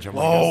change them.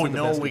 Oh, the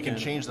no, best we we can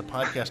can. change the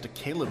podcast to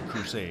Caleb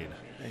Crusade.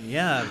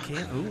 yeah,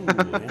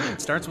 yeah,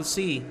 it starts with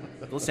C.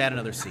 Let's add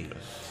another C.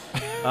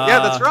 yeah,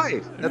 that's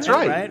right. That's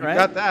right. Right, You right.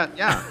 got that,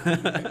 yeah.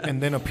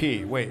 And then a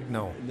P. Wait,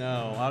 no.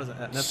 No, how does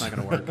that's not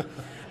going to work.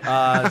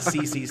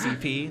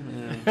 CCCP.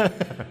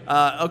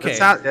 Yeah. Okay.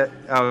 That's not,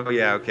 oh,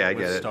 yeah, okay, I With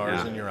get it. stars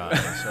yeah. in your eyes.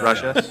 So,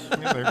 Russia?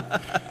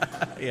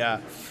 Yeah.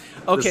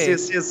 Okay.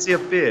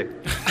 CCCP.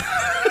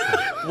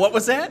 What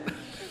was that?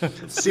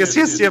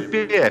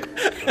 CCCP.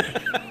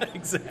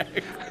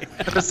 Exactly.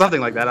 Or something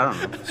like that, I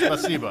don't know.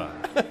 Spasiba.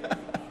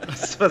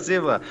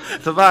 Спасибо,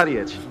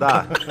 товарищ,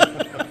 да.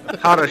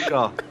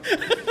 Хорошо.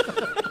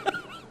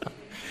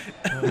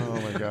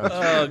 Oh my gosh.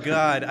 Oh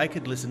God, I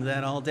could listen to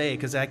that all day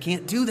because I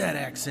can't do that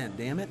accent.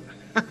 Damn it!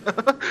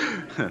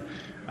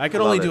 I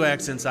could only do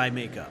accents I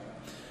make up.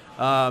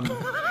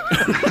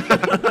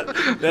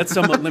 That's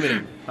somewhat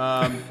limiting.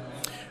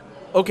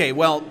 Okay,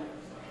 well,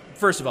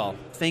 first of all,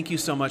 thank you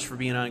so much for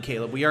being on,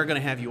 Caleb. We are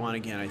going to have you on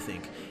again, I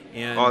think.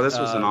 And, This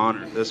was an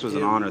honor. This was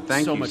an honor.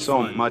 Thank you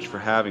so much for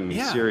having me.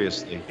 Yeah.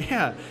 Seriously.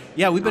 Yeah.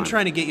 We've been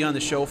trying to get you on the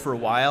show for a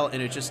while,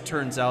 and it just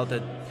turns out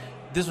that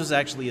this was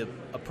actually a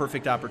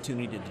perfect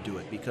opportunity to do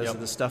it because of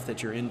the stuff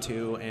that you're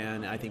into,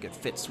 and I think it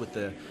fits with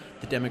the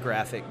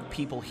demographic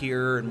people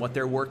here and what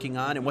they're working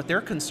on and what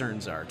their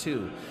concerns are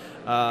too.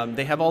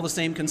 They have all the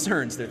same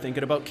concerns. They're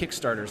thinking about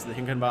Kickstarters. They're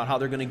thinking about how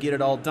they're going to get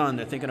it all done.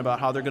 They're thinking about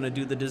how they're going to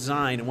do the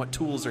design and what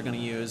tools they're going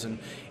to use, and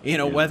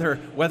whether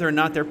or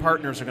not their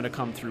partners are going to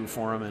come through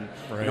for them,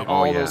 and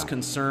all those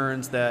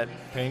concerns that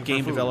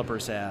game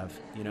developers have.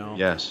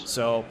 Yes.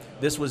 So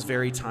this was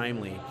very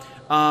timely.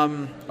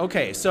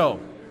 Okay, so.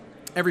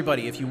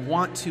 Everybody, if you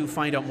want to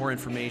find out more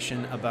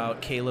information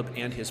about Caleb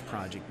and his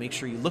project, make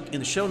sure you look in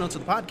the show notes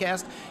of the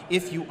podcast.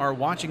 If you are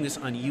watching this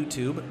on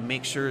YouTube,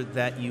 make sure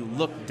that you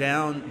look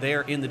down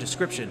there in the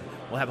description.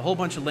 We'll have a whole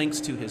bunch of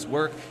links to his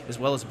work, as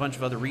well as a bunch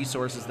of other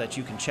resources that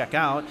you can check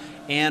out.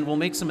 And we'll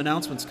make some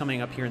announcements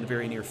coming up here in the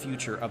very near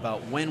future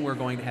about when we're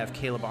going to have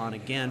Caleb on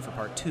again for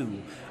part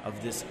 2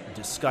 of this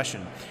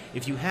discussion.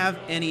 If you have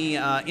any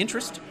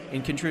interest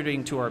in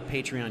contributing to our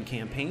Patreon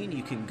campaign,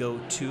 you can go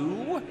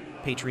to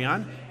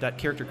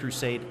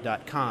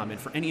patreon.charactercrusade.com. And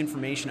for any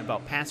information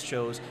about past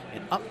shows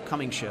and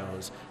upcoming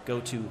shows, go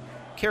to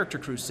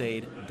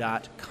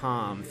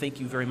charactercrusade.com. Thank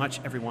you very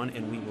much, everyone,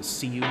 and we will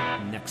see you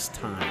next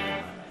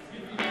time.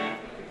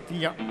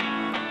 Yeah.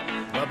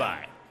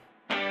 Bye-bye.